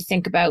I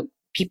think about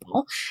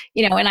people,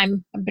 and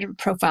I'm a bit of a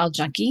profile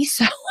junkie.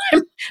 So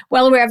I'm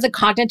well aware of the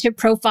cognitive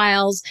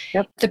profiles,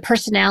 the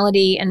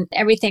personality, and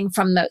everything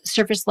from the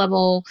surface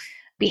level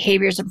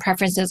behaviors and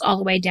preferences all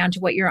the way down to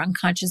what your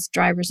unconscious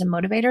drivers and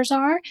motivators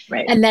are.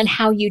 Right. And then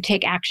how you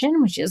take action,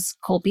 which is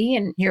Kolbe,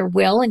 and your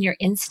will and your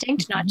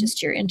instinct, not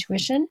just your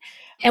intuition.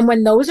 And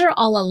when those are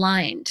all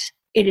aligned,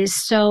 it is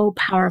so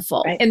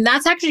powerful. Right. And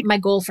that's actually my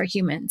goal for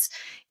humans,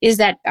 is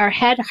that our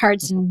head,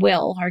 hearts, and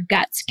will, our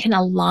guts can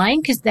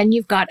align, because then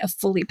you've got a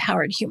fully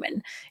powered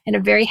human and a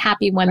very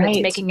happy one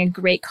that's making a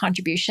great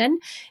contribution.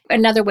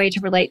 Another way to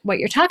relate what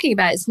you're talking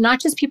about is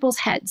not just people's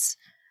heads.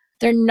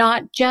 They're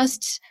not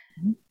just,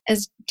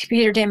 as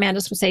Peter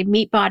Diamandis would say,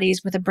 meat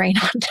bodies with a brain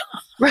on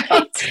top.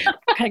 Right.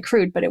 Kind of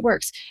crude, but it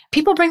works.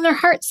 People bring their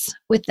hearts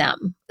with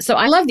them. So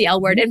I love the L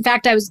word. In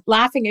fact, I was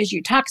laughing as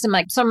you talked. I'm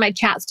like, some of my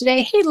chats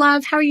today, hey,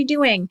 love, how are you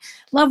doing?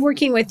 Love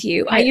working with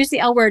you. Right. I use the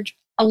L word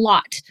a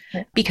lot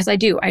because I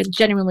do. I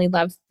genuinely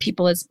love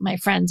people as my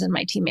friends and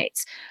my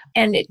teammates.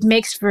 And it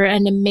makes for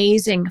an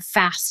amazing,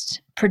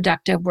 fast,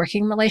 productive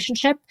working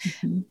relationship.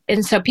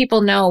 And so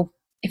people know,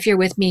 if you're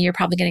with me, you're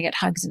probably going to get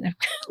hugs and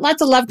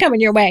lots of love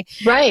coming your way.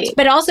 Right.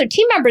 But also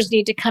team members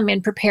need to come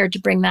in prepared to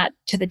bring that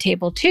to the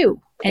table too.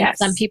 And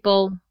some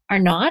people are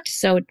not,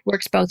 so it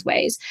works both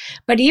ways.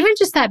 But even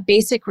just that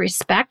basic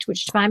respect,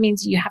 which to me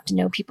means you have to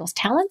know people's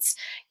talents.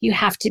 You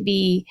have to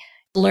be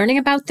learning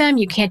about them.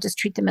 You can't just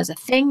treat them as a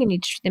thing. You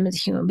need to treat them as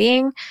a human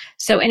being.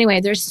 So anyway,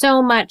 there's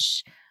so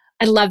much.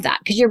 I love that,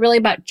 because you're really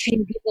about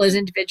treating people as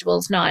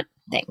individuals, not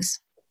things.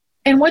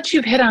 And what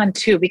you've hit on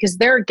too, because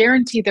there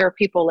are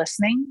people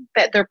listening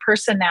that their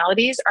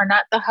personalities are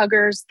not the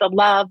huggers, the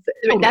love.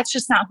 That's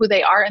just not who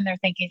they are. And they're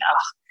thinking,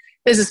 oh,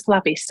 this is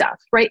fluffy stuff,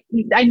 right?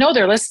 I know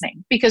they're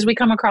listening because we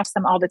come across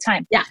them all the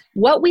time. Yeah.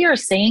 What we are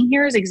saying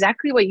here is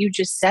exactly what you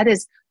just said,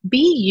 is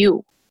be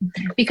you.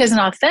 Because an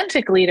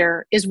authentic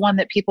leader is one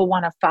that people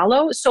want to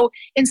follow. So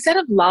instead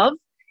of love,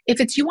 if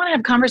it's you want to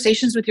have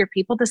conversations with your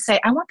people to say,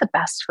 I want the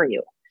best for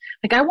you.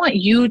 Like, I want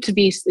you to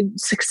be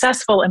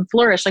successful and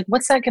flourish. Like,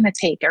 what's that going to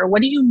take? Or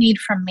what do you need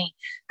from me?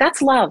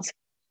 That's love.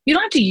 You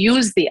don't have to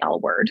use the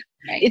L word.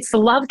 Right. It's the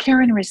love, care,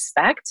 and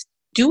respect.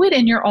 Do it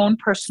in your own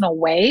personal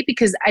way,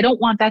 because I don't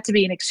want that to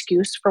be an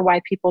excuse for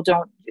why people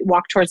don't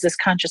walk towards this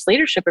conscious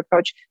leadership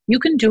approach. You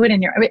can do it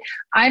in your,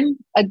 I'm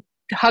a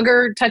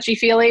hugger,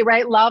 touchy-feely,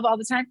 right? Love all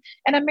the time.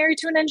 And I'm married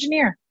to an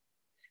engineer,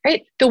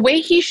 right? The way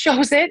he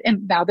shows it,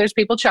 and now there's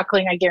people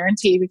chuckling, I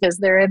guarantee, because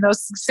they're in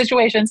those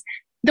situations.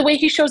 The way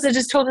he shows it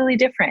is totally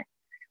different,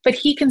 but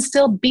he can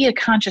still be a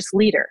conscious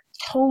leader.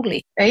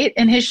 Totally. Right?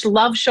 And his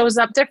love shows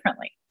up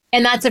differently.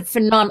 And that's a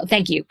phenomenal,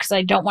 thank you, because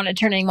I don't want to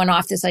turn anyone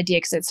off this idea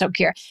because it's so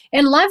clear.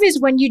 And love is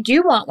when you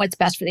do want what's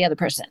best for the other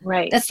person.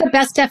 Right. That's the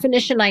best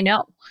definition I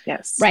know.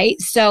 Yes. Right.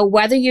 So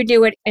whether you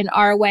do it in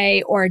our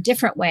way or a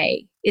different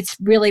way, it's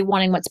really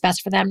wanting what's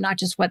best for them, not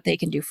just what they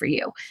can do for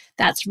you.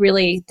 That's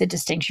really the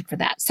distinction for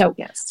that. So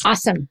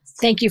Awesome.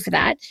 Thank you for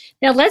that.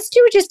 Now let's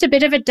do just a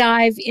bit of a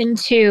dive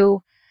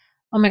into,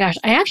 oh my gosh,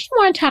 I actually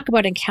want to talk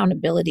about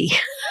accountability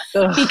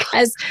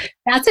because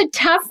that's a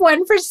tough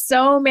one for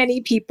so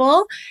many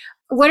people.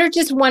 What are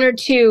just one or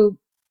two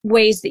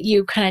ways that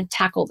you kind of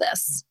tackle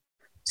this?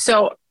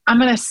 So I'm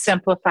going to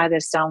simplify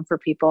this down for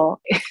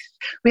people.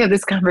 We have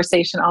this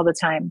conversation all the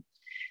time.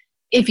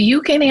 If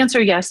you can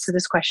answer yes to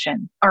this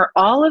question, are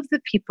all of the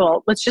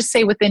people, let's just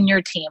say within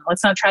your team,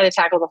 let's not try to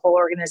tackle the whole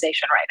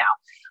organization right now,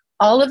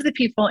 all of the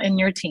people in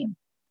your team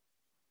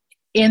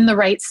in the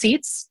right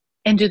seats,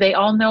 and do they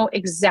all know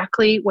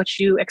exactly what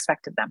you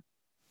expect of them?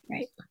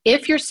 Right.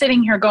 If you're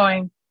sitting here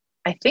going,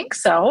 I think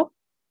so,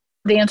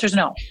 the answer is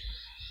no.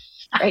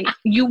 Right?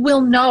 You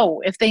will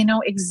know if they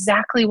know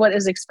exactly what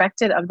is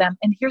expected of them.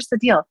 And here's the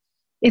deal.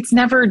 It's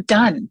never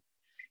done,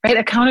 right?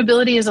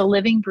 Accountability is a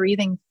living,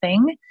 breathing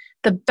thing.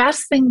 The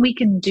best thing we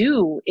can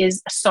do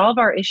is solve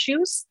our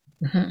issues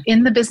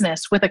in the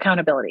business with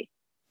accountability.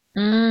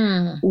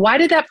 Why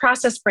did that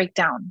process break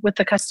down with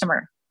the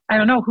customer? I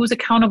don't know. Who's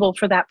accountable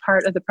for that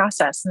part of the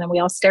process? And then we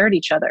all stare at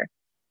each other.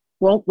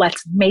 Well,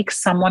 let's make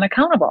someone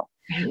accountable,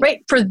 right?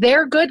 For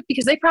their good,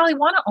 because they probably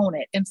want to own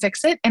it and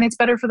fix it, and it's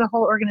better for the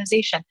whole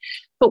organization.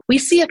 But we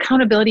see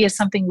accountability as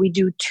something we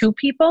do to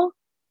people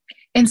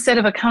instead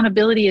of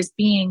accountability as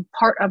being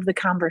part of the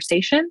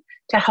conversation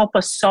to help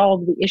us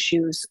solve the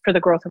issues for the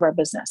growth of our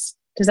business.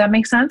 Does that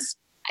make sense?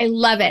 I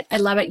love it. I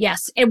love it.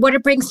 Yes. And what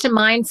it brings to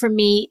mind for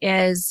me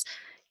is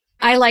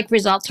I like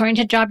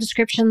results-oriented job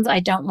descriptions. I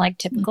don't like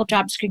typical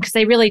job descriptions because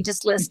they really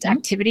just list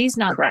activities,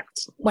 not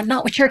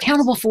what you're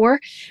accountable for,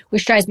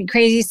 which drives me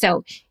crazy.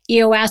 So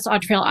EOS,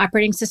 Entrepreneurial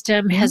Operating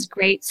System, has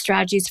great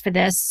strategies for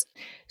this.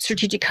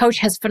 Strategic Coach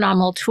has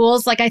phenomenal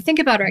tools. Like I think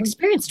about our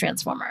Experience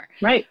Transformer,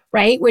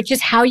 right? Which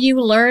is how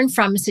you learn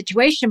from a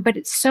situation, but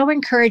it's so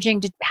encouraging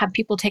to have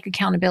people take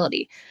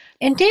accountability.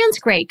 And Dan's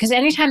great because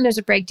anytime there's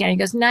a breakdown, he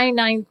goes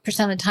 99%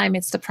 of the time,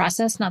 it's the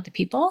process, not the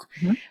people.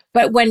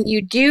 But when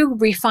you do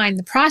refine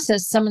the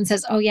process, someone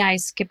says, oh yeah, I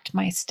skipped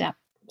my step.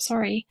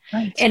 Sorry.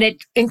 And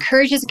it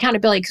encourages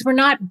accountability because we're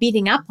not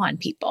beating up on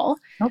people.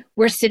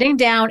 We're sitting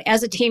down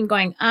as a team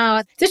going,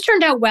 this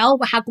turned out well.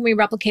 How can we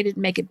replicate it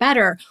and make it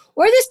better?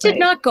 Or this did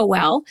not go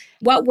well.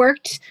 What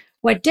worked?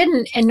 What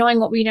didn't? And knowing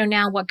what we know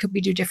now, what could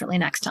we do differently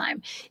next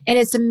time? And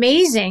it's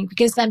amazing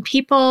because then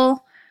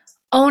people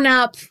own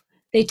up,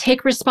 they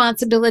take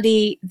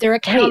responsibility, they're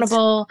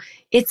accountable.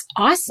 It's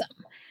awesome.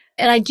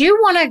 And I do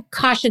want to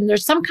caution,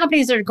 there's some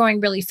companies that are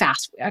going really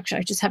fast. Actually, I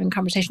was just having a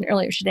conversation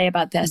earlier today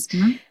about this,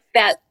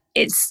 that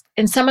it's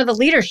in some of the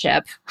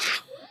leadership,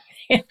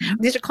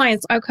 these are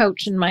clients I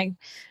coach and my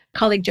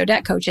colleague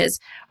Jodette coaches,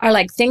 are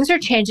like, things are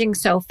changing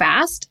so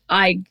fast,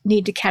 I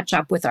need to catch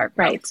up with our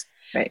growth.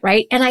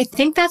 Right. And I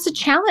think that's a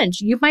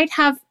challenge. You might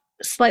have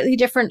slightly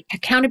different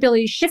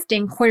accountability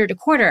shifting quarter to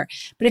quarter,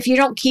 but if you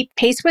don't keep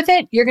pace with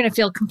it, you're going to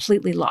feel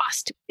completely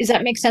lost. Does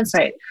that make sense?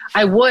 Right.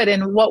 I would.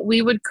 And what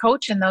we would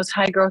coach in those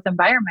high growth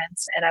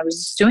environments, and I was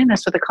just doing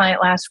this with a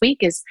client last week,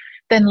 is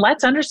then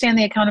let's understand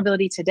the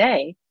accountability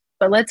today,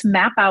 but let's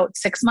map out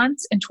 6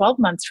 months and 12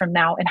 months from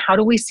now. And how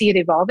do we see it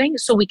evolving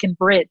so we can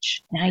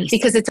bridge?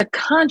 Because it's a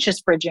conscious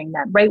bridging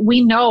then, right?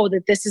 We know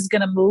that this is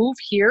going to move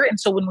here. And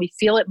so when we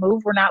feel it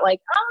move, we're not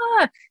like,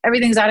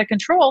 everything's out of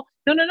control.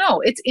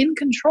 No. It's in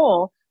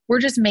control. We're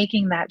just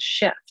making that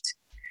shift.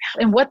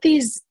 And what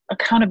these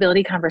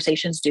accountability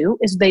conversations do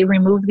is they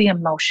remove the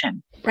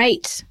emotion.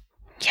 Right.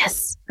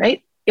 Yes.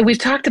 Right. We've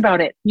talked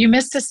about it. You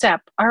missed a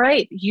step. All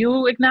right.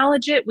 You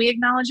acknowledge it. We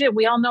acknowledge it.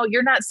 We all know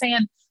you're not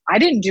saying, I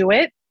didn't do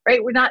it. Right?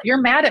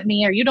 You're mad at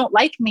me or you don't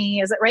like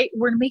me. Is it right?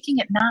 We're making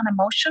it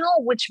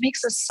non-emotional, which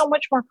makes us so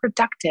much more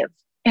productive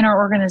in our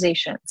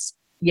organizations.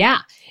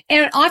 Yeah.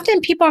 And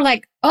often people are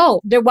like, oh,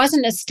 there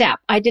wasn't a step.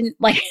 I didn't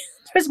like,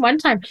 there was one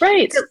time,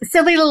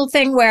 silly little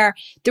thing where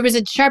there was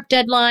a sharp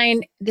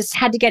deadline. This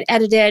had to get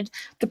edited.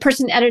 The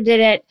person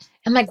edited it.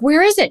 I'm like,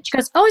 where is it? She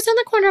goes, oh, it's on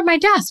the corner of my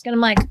desk. And I'm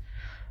like,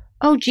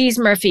 oh, geez,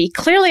 Murphy,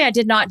 clearly I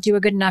did not do a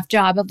good enough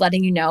job of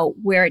letting you know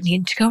where it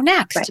needed to go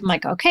next. I'm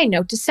like, okay,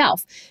 note to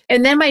self.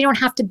 And then I don't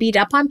have to beat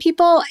up on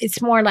people.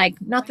 It's more like,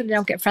 not that I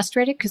don't get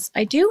frustrated because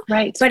I do,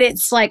 but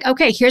it's like,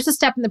 okay, here's a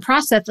step in the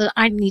process that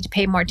I need to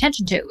pay more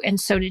attention to. And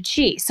so did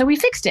she. So we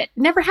fixed it.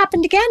 It never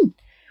happened again.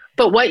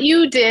 But what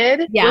you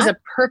did was a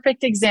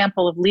perfect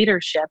example of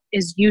leadership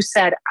is you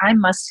said, I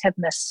must have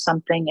missed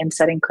something in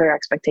setting clear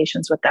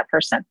expectations with that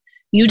person.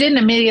 You didn't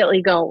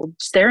immediately go,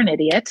 they're an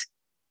idiot,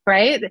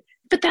 right?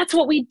 But that's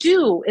what we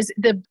do. Is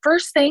the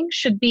first thing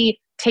should be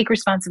take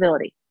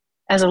responsibility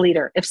as a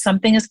leader. If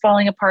something is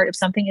falling apart, if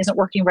something isn't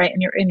working right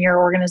in your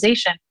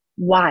organization,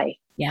 why?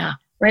 Yeah.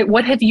 Right?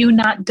 What have you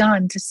not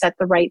done to set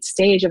the right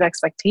stage of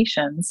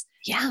expectations?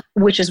 Yeah.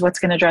 Which is what's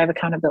going to drive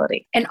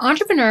accountability. And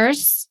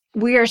entrepreneurs,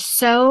 we are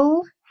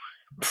so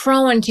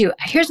prone to,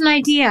 here's an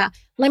idea,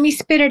 let me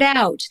spit it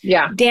out.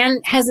 Yeah. Dan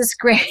has this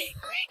great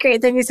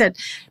thing. He said,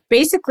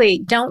 basically,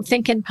 don't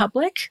think in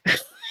public.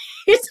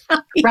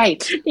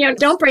 Right.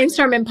 Don't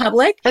brainstorm in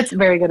public. That's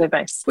very good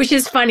advice. Which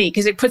is funny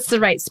because it puts the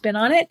right spin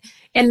on it.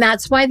 And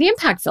that's why the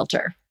impact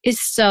filter is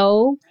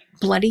so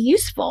bloody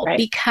useful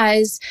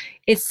because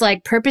it's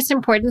like purpose,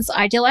 importance,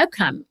 ideal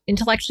outcome,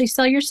 intellectually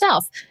sell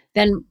yourself.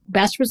 Then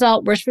best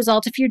result, worst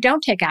result if you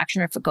don't take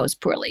action or if it goes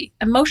poorly.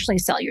 Emotionally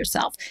sell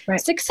yourself.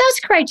 Success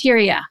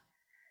criteria.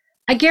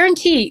 I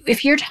guarantee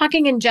if you're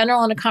talking in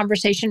general in a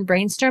conversation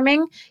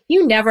brainstorming,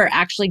 you never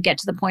actually get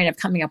to the point of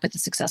coming up with the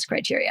success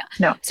criteria.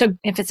 No. So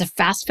if it's a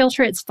fast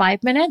filter, it's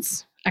 5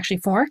 minutes, actually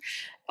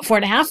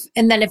 4.5.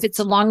 And then if it's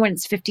a long one,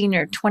 it's 15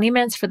 or 20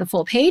 minutes for the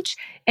full page.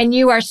 And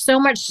you are so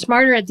much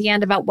smarter at the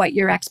end about what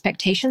your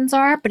expectations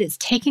are, but it's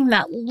taking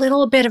that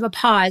little bit of a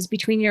pause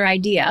between your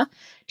idea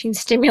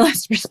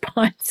stimulus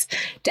response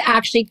to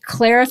actually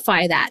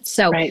clarify that.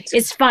 So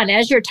it's fun.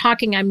 As you're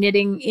talking, I'm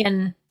knitting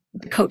in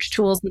the coach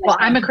tools. Well,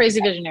 I'm a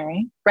crazy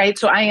visionary, right?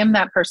 So I am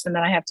that person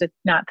that I have to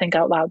not think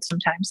out loud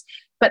sometimes.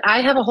 But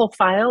I have a whole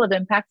file of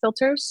impact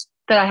filters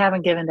that I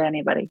haven't given to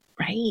anybody.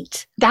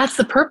 Right. That's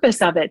the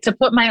purpose of it, to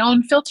put my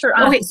own filter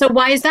on. Okay, so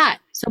why is that?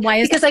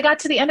 Because I got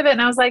to the end of it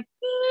and I was like,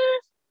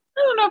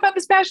 I don't know if I'm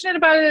as passionate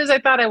about it as I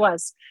thought I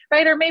was,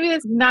 right? Or maybe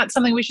it's not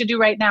something we should do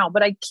right now,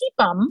 but I keep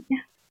them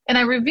and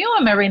I review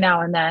them every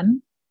now and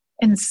then.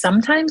 And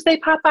sometimes they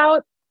pop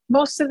out.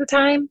 Most of the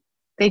time,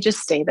 they just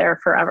stay there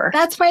forever.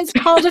 That's why it's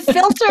called a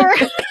filter.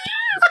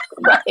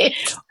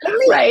 Right.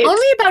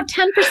 Only about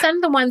 10%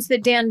 of the ones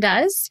that Dan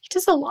does, he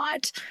does a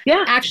lot,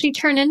 actually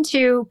turn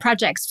into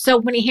projects. So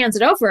when he hands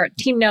it over,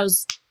 team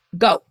knows,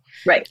 go.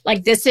 Right.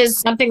 Like this is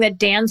something that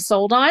Dan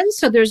sold on.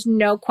 So there's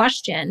no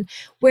question.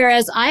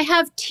 Whereas I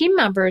have team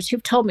members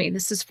who've told me,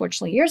 this is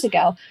fortunately years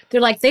ago,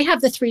 they're like, they have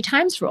the 3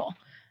 times rule.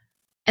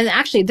 And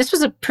actually, this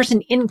was a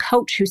person in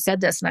coach who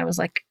said this. And I was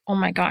like, oh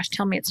my gosh,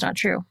 tell me it's not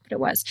true. But it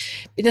was.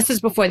 This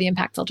is before the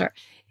impact filter.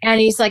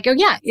 And he's like, oh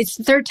yeah, it's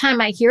the 3rd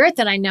time I hear it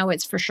that I know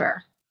it's for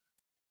sure.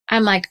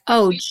 I'm like,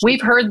 oh.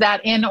 We've heard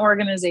that in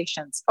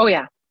organizations. Oh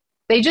yeah.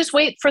 They just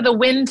wait for the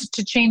wind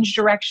to change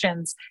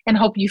directions and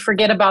hope you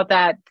forget about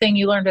that thing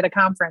you learned at a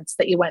conference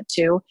that you went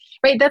to,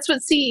 right? That's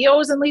what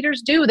CEOs and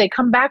leaders do. They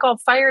come back all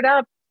fired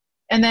up.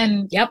 And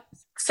then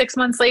 6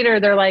 months later,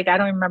 they're like, I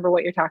don't even remember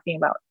what you're talking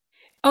about.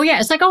 Oh yeah.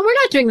 It's like, oh,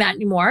 we're not doing that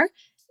anymore.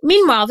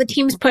 Meanwhile, the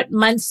team's put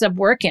months of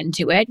work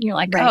into it. And you're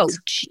like, oh,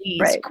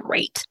 geez,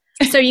 great.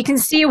 So you can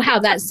see how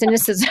that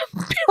cynicism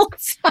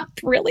builds up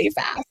really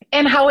fast.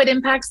 And how it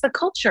impacts the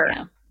culture,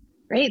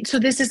 right? So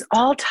this is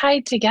all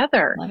tied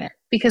together. Love it.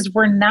 Because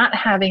we're not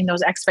having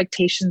those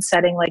expectation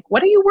setting, like,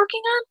 what are you working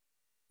on?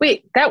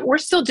 Wait, that we're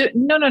still doing,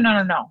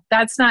 no.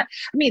 That's not,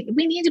 we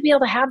need to be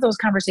able to have those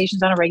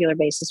conversations on a regular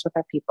basis with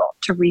our people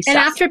to reset.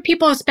 And after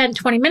people have spent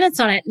 20 minutes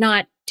on it,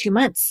 not 2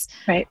 months.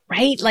 Right.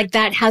 Like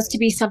that has to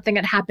be something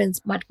that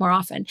happens much more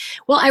often.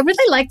 Well, I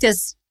really like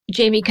this,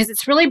 Jamie, because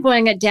it's really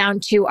boiling it down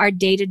to our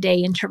day-to-day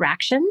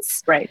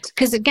interactions. Right.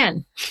 Because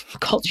again,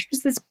 culture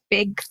is this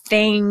big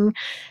thing,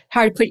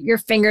 hard to put your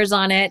fingers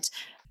on it.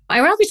 I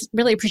always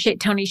really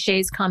appreciate Tony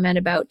Hsieh's comment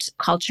about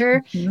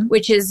culture,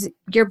 which is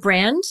your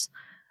brand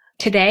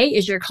today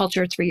is your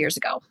culture 3 years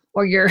ago,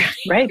 or your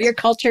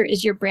culture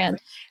is your brand.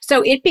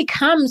 So it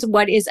becomes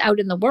what is out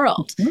in the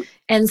world.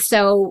 And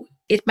so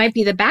it might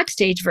be the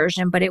backstage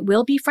version, but it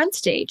will be front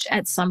stage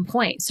at some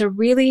point. So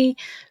really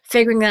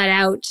figuring that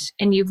out,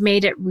 and you've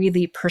made it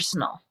really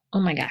personal. Oh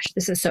my gosh,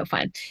 this is so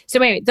fun.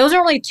 So anyway, those are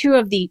only 2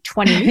 of the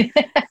 20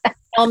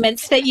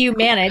 elements that you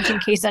manage, in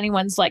case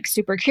anyone's like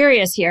super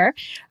curious here.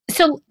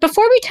 So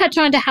before we touch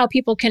on to how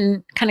people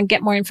can kind of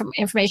get more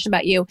information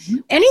about you,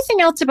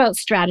 anything else about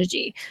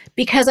strategy?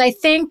 Because I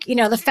think,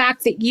 the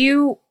fact that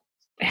you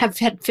have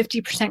had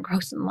 50%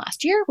 growth in the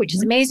last year, which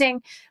is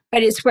amazing,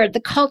 but it's where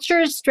the culture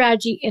and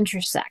strategy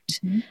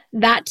intersect.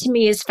 That to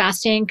me is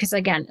fascinating because,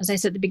 again, as I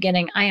said at the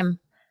beginning, I am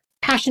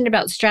passionate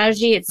about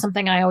strategy. It's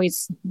something I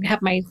always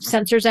have my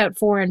sensors out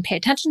for and pay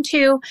attention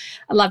to.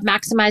 I love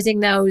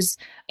maximizing those,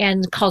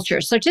 and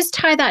culture. So just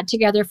tie that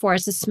together for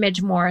us a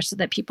smidge more so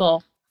that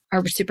people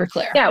are super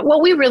clear. Yeah.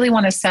 What we really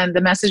want to send,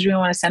 the message we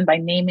want to send by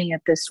naming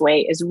it this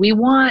way, is we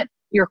want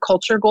your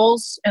culture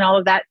goals and all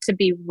of that to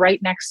be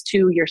right next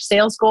to your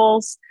sales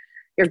goals,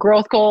 your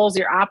growth goals,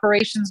 your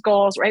operations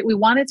goals, right? We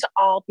want it to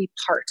all be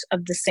part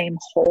of the same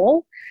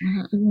whole,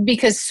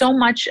 because so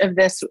much of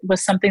this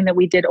was something that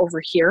we did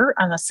over here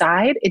on the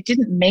side. It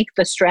didn't make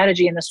the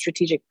strategy and the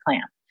strategic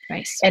plan.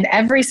 Nice. And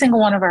every single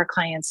one of our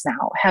clients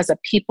now has a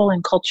people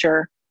and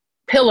culture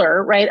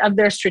pillar, right, of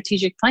their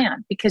strategic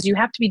plan, because you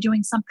have to be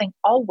doing something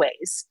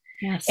always.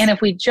 Yes. And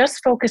if we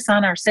just focus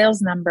on our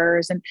sales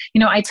numbers, and,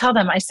 I tell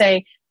them, I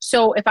say,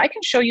 so if I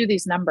can show you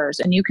these numbers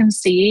and you can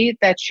see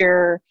that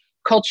your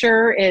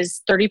culture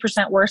is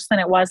 30% worse than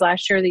it was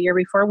last year or the year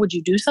before, would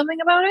you do something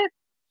about it?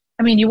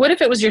 You would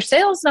if it was your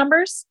sales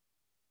numbers.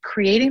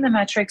 Creating the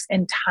metrics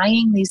and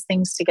tying these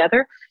things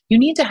together, you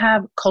need to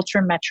have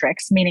culture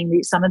metrics,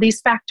 meaning some of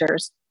these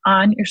factors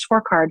on your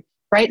scorecard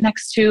right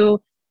next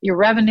to your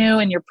revenue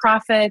and your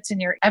profits and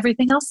your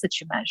everything else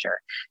that you measure.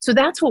 So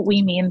that's what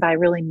we mean by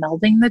really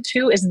melding the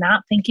two, is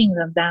not thinking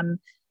of them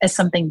as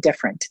something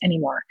different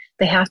anymore.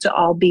 They have to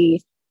all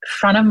be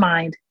front of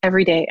mind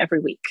every day, every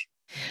week.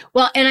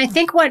 Well, and I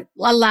think what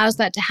allows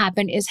that to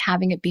happen is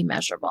having it be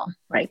measurable.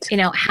 Right.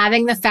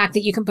 Having the fact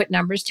that you can put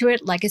numbers to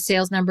it, like a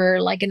sales number,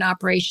 like an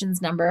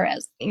operations number,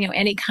 as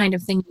any kind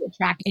of thing you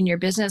track in your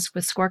business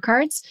with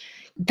scorecards.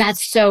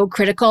 That's so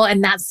critical.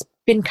 And that's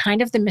been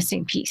kind of the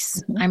missing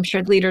piece. I'm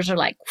sure leaders are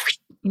like,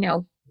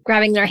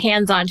 grabbing their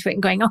hands onto it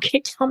and going,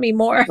 okay, tell me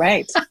more.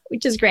 Right.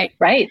 Which is great.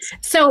 Right.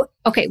 So,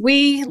 okay,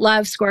 we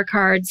love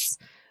scorecards.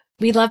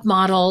 We love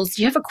models.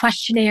 You have a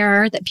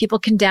questionnaire that people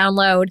can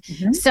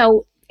download.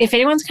 So if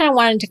anyone's kind of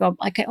wanting to go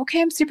like,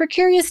 okay, I'm super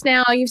curious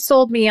now, you've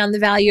sold me on the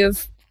value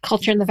of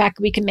culture and the fact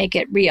that we can make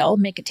it real,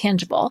 make it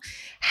tangible.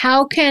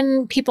 How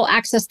can people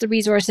access the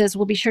resources?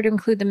 We'll be sure to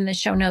include them in the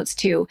show notes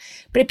too.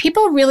 But if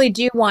people really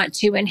do want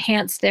to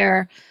enhance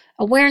their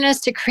awareness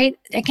to create,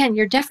 again,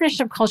 your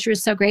definition of culture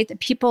is so great that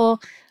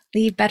people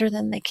leave better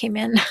than they came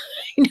in,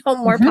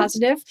 more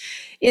positive,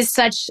 is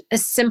such a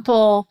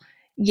simple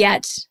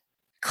yet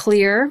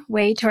clear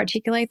way to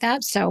articulate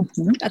that. So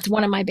that's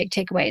one of my big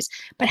takeaways.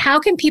 But how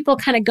can people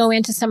kind of go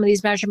into some of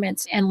these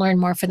measurements and learn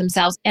more for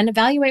themselves and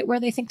evaluate where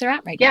they think they're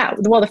at right now? Yeah.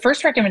 Well, the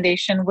first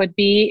recommendation would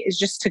be is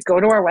just to go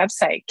to our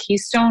website,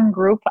 Keystone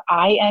Group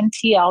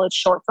INTL. It's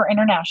short for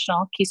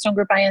international,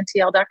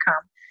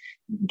 KeystoneGroupINTL.com.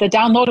 The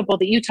downloadable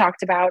that you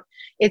talked about,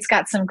 it's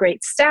got some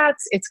great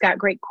stats. It's got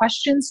great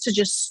questions to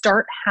just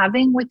start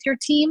having with your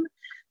team,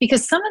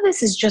 because some of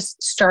this is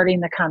just starting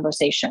the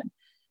conversation.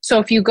 So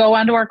if you go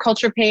onto our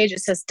culture page, it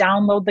says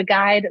download the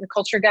guide, the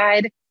culture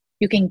guide.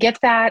 You can get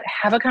that,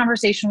 have a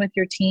conversation with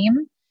your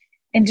team,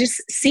 and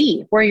just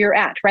see where you're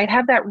at, right?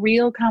 Have that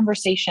real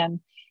conversation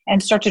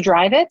and start to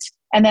drive it.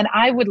 And then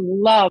I would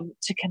love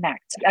to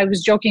connect. I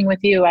was joking with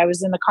you. I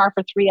was in the car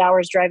for 3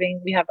 hours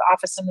driving. We have an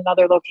office in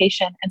another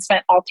location, and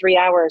spent all 3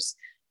 hours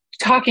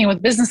talking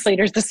with business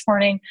leaders this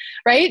morning,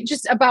 right?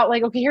 Just about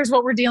like, okay, here's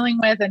what we're dealing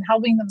with and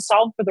helping them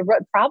solve for the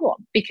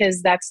problem,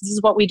 because this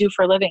is what we do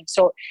for a living.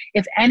 So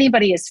if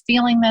anybody is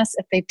feeling this,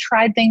 if they've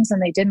tried things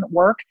and they didn't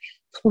work,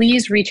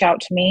 please reach out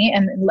to me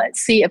and let's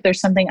see if there's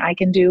something I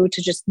can do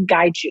to just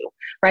guide you,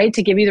 right?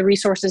 To give you the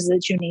resources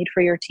that you need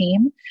for your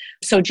team.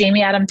 So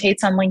Jamie Adam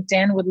Tates on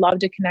LinkedIn, would love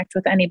to connect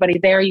with anybody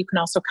there. You can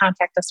also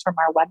contact us from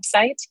our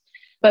website.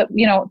 But,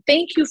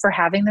 thank you for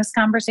having this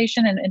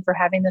conversation and for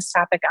having this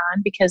topic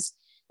on, because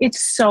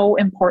it's so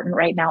important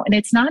right now. And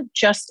it's not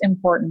just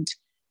important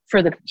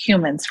for the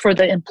humans, for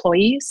the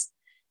employees.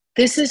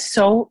 This is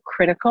so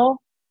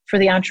critical for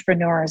the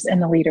entrepreneurs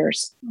and the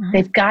leaders.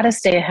 They've got to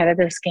stay ahead of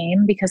this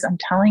game, because I'm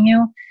telling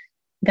you,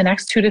 the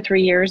next 2 to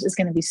 3 years is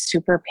going to be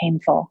super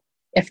painful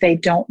if they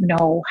don't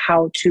know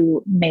how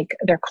to make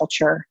their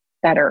culture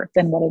better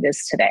than what it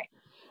is today.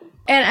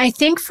 And I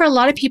think for a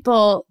lot of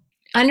people,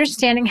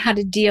 understanding how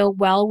to deal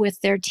well with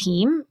their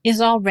team is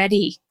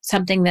already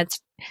something that's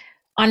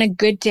on a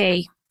good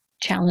day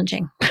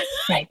challenging.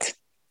 Right.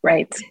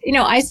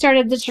 I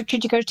started the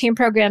Strategic Coach Team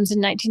programs in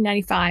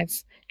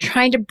 1995.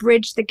 Trying to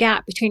bridge the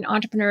gap between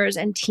entrepreneurs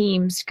and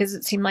teams, because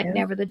it seemed like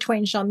never the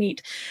twain shall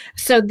meet.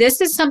 So this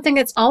is something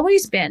that's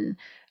always been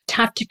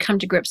tough to come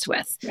to grips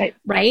with,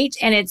 right?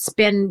 And it's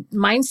been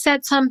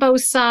mindsets on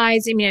both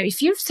sides.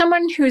 If you have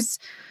someone who's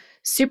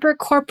super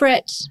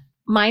corporate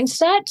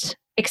mindset,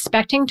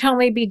 expecting to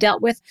only be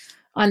dealt with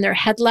on their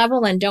head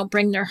level and don't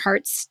bring their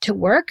hearts to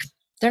work,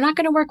 they're not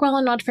going to work well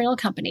in an entrepreneurial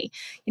company.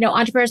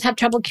 Entrepreneurs have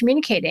trouble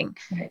communicating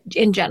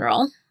in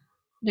general.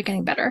 They're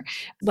getting better,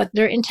 what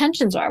their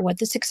intentions are, what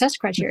the success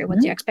criteria, what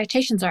the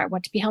expectations are,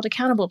 what to be held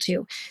accountable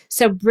to.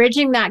 So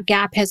bridging that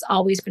gap has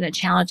always been a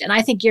challenge. And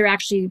I think you're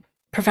actually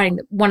providing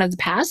one of the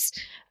paths.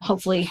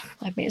 Hopefully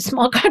I've made a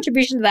small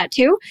contribution to that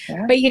too.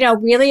 Yeah. But,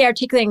 really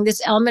articulating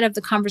this element of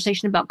the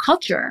conversation about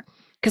culture,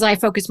 because I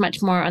focus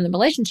much more on the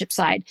relationship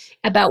side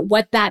about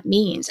what that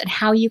means and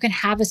how you can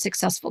have a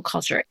successful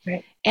culture.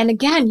 Right. And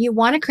again, you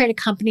want to create a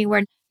company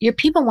where your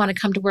people want to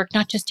come to work,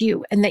 not just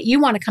you, and that you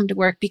want to come to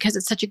work because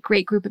it's such a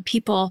great group of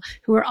people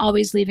who are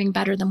always leaving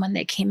better than when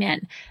they came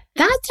in.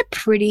 That's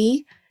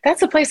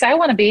a place I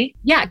want to be.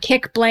 Yeah,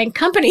 kick blank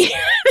company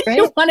that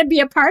you want to be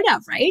a part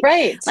of, right?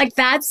 Right. Like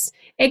that's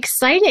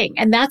exciting.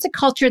 And that's a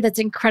culture that's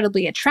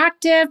incredibly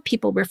attractive.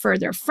 People refer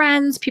their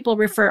friends. People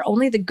refer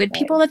only the good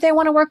people that they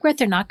want to work with.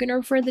 They're not going to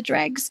refer the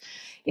dregs.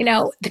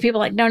 The people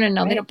like, no,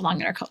 they don't belong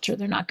in our culture.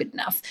 They're not good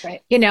enough.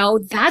 Right.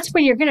 That's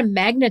when you're going to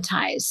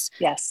magnetize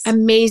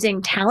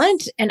amazing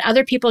talent, and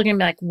other people are going to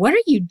be like, what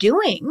are you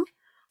doing?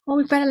 Well,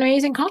 we've got an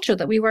amazing culture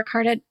that we work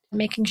hard at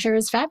making sure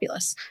is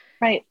fabulous.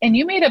 Right. And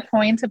you made a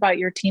point about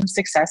your team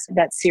success in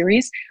that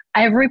series.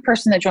 Every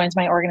person that joins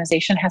my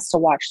organization has to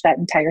watch that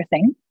entire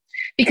thing,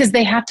 because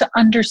they have to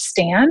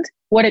understand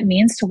what it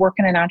means to work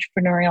in an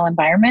entrepreneurial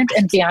environment.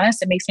 And to be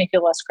honest, it makes me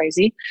feel less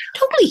crazy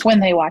when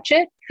they watch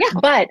it. Yeah.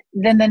 But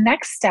then the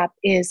next step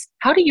is,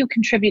 how do you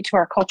contribute to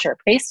our culture?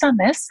 Based on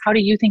this, how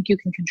do you think you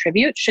can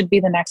contribute should be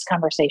the next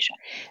conversation.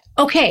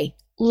 Okay.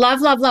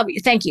 Love.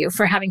 Thank you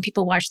for having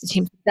people watch the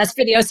Team Success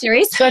video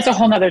series. So that's a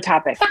whole nother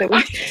topic.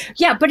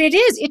 Yeah, but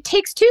it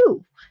takes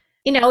two.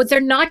 They're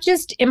not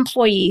just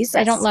employees. Yes.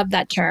 I don't love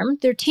that term.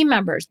 They're team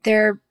members.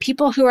 They're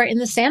people who are in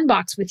the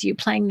sandbox with you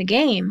playing the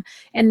game,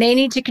 and they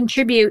need to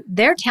contribute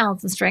their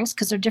talents and strengths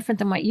because they're different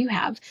than what you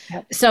have.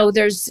 Yep. So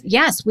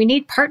we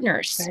need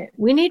partners. Right.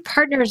 We need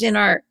partners in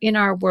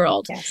our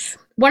world. Yes.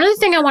 One other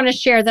thing I want to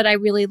share that I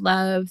really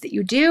love that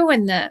you do,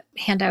 and the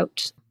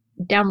handout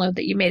download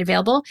that you made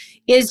available,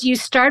 is you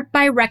start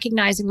by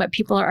recognizing what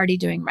people are already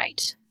doing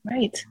right.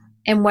 Right.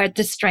 And what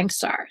the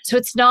strengths are. So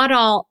it's not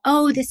all,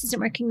 this isn't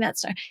working,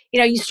 that's not.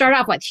 You start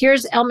off with,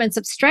 here's elements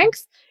of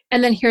strength,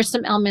 and then here's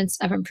some elements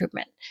of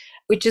improvement,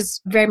 which is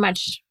very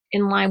much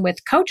in line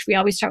with Coach. We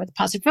always start with a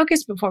positive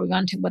focus before we go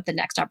on to what the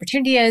next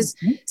opportunity is.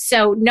 Mm-hmm.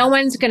 So no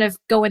one's going to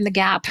go in the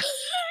gap,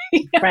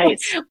 Right.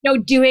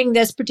 Doing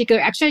this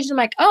particular exercise. I'm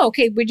like, oh,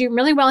 okay, we're doing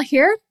really well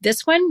here.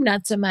 This one,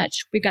 not so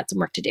much. We've got some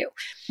work to do.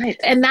 Right.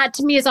 And that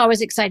to me is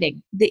always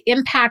exciting. The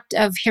impact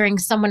of hearing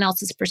someone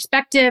else's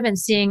perspective and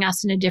seeing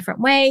us in a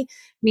different way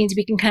means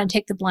we can kind of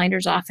take the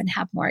blinders off and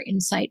have more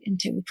insight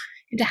into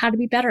how to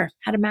be better,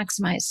 how to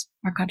maximize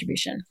our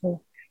contribution.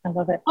 Cool. I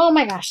love it. Oh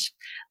my gosh.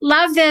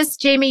 Love this.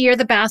 Jamie, you're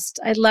the best.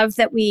 I love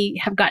that we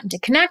have gotten to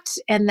connect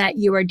and that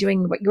you are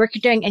doing what work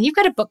you're doing. And you've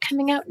got a book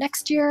coming out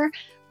next year.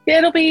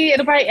 It'll be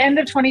end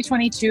of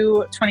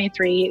 2022,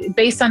 23,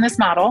 based on this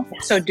model.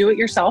 Yes. So do it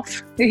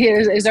yourself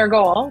is our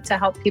goal, to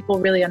help people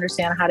really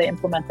understand how to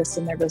implement this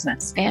in their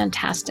business.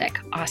 Fantastic.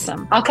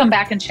 Awesome. I'll come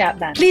back and chat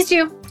then. Please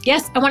do.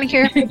 Yes, I want to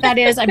hear what that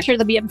is. I'm sure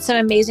there'll be some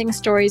amazing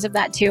stories of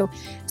that too.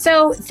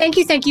 So thank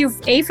you,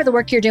 A, for the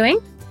work you're doing.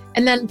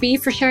 And then B,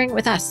 for sharing it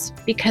with us,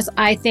 because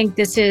I think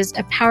this is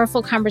a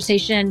powerful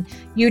conversation.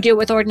 You do it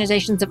with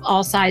organizations of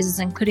all sizes,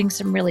 including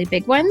some really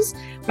big ones.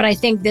 But I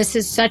think this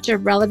is such a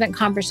relevant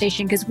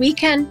conversation because we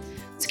can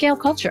scale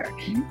culture.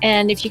 Mm-hmm.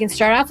 And if you can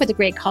start off with a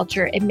great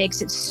culture, it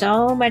makes it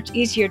so much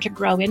easier to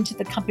grow into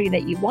the company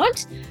that you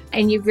want.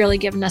 And you've really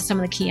given us some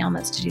of the key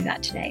elements to do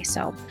that today.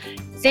 So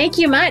thank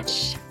you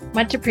much.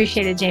 Much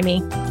appreciated,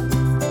 Jamie.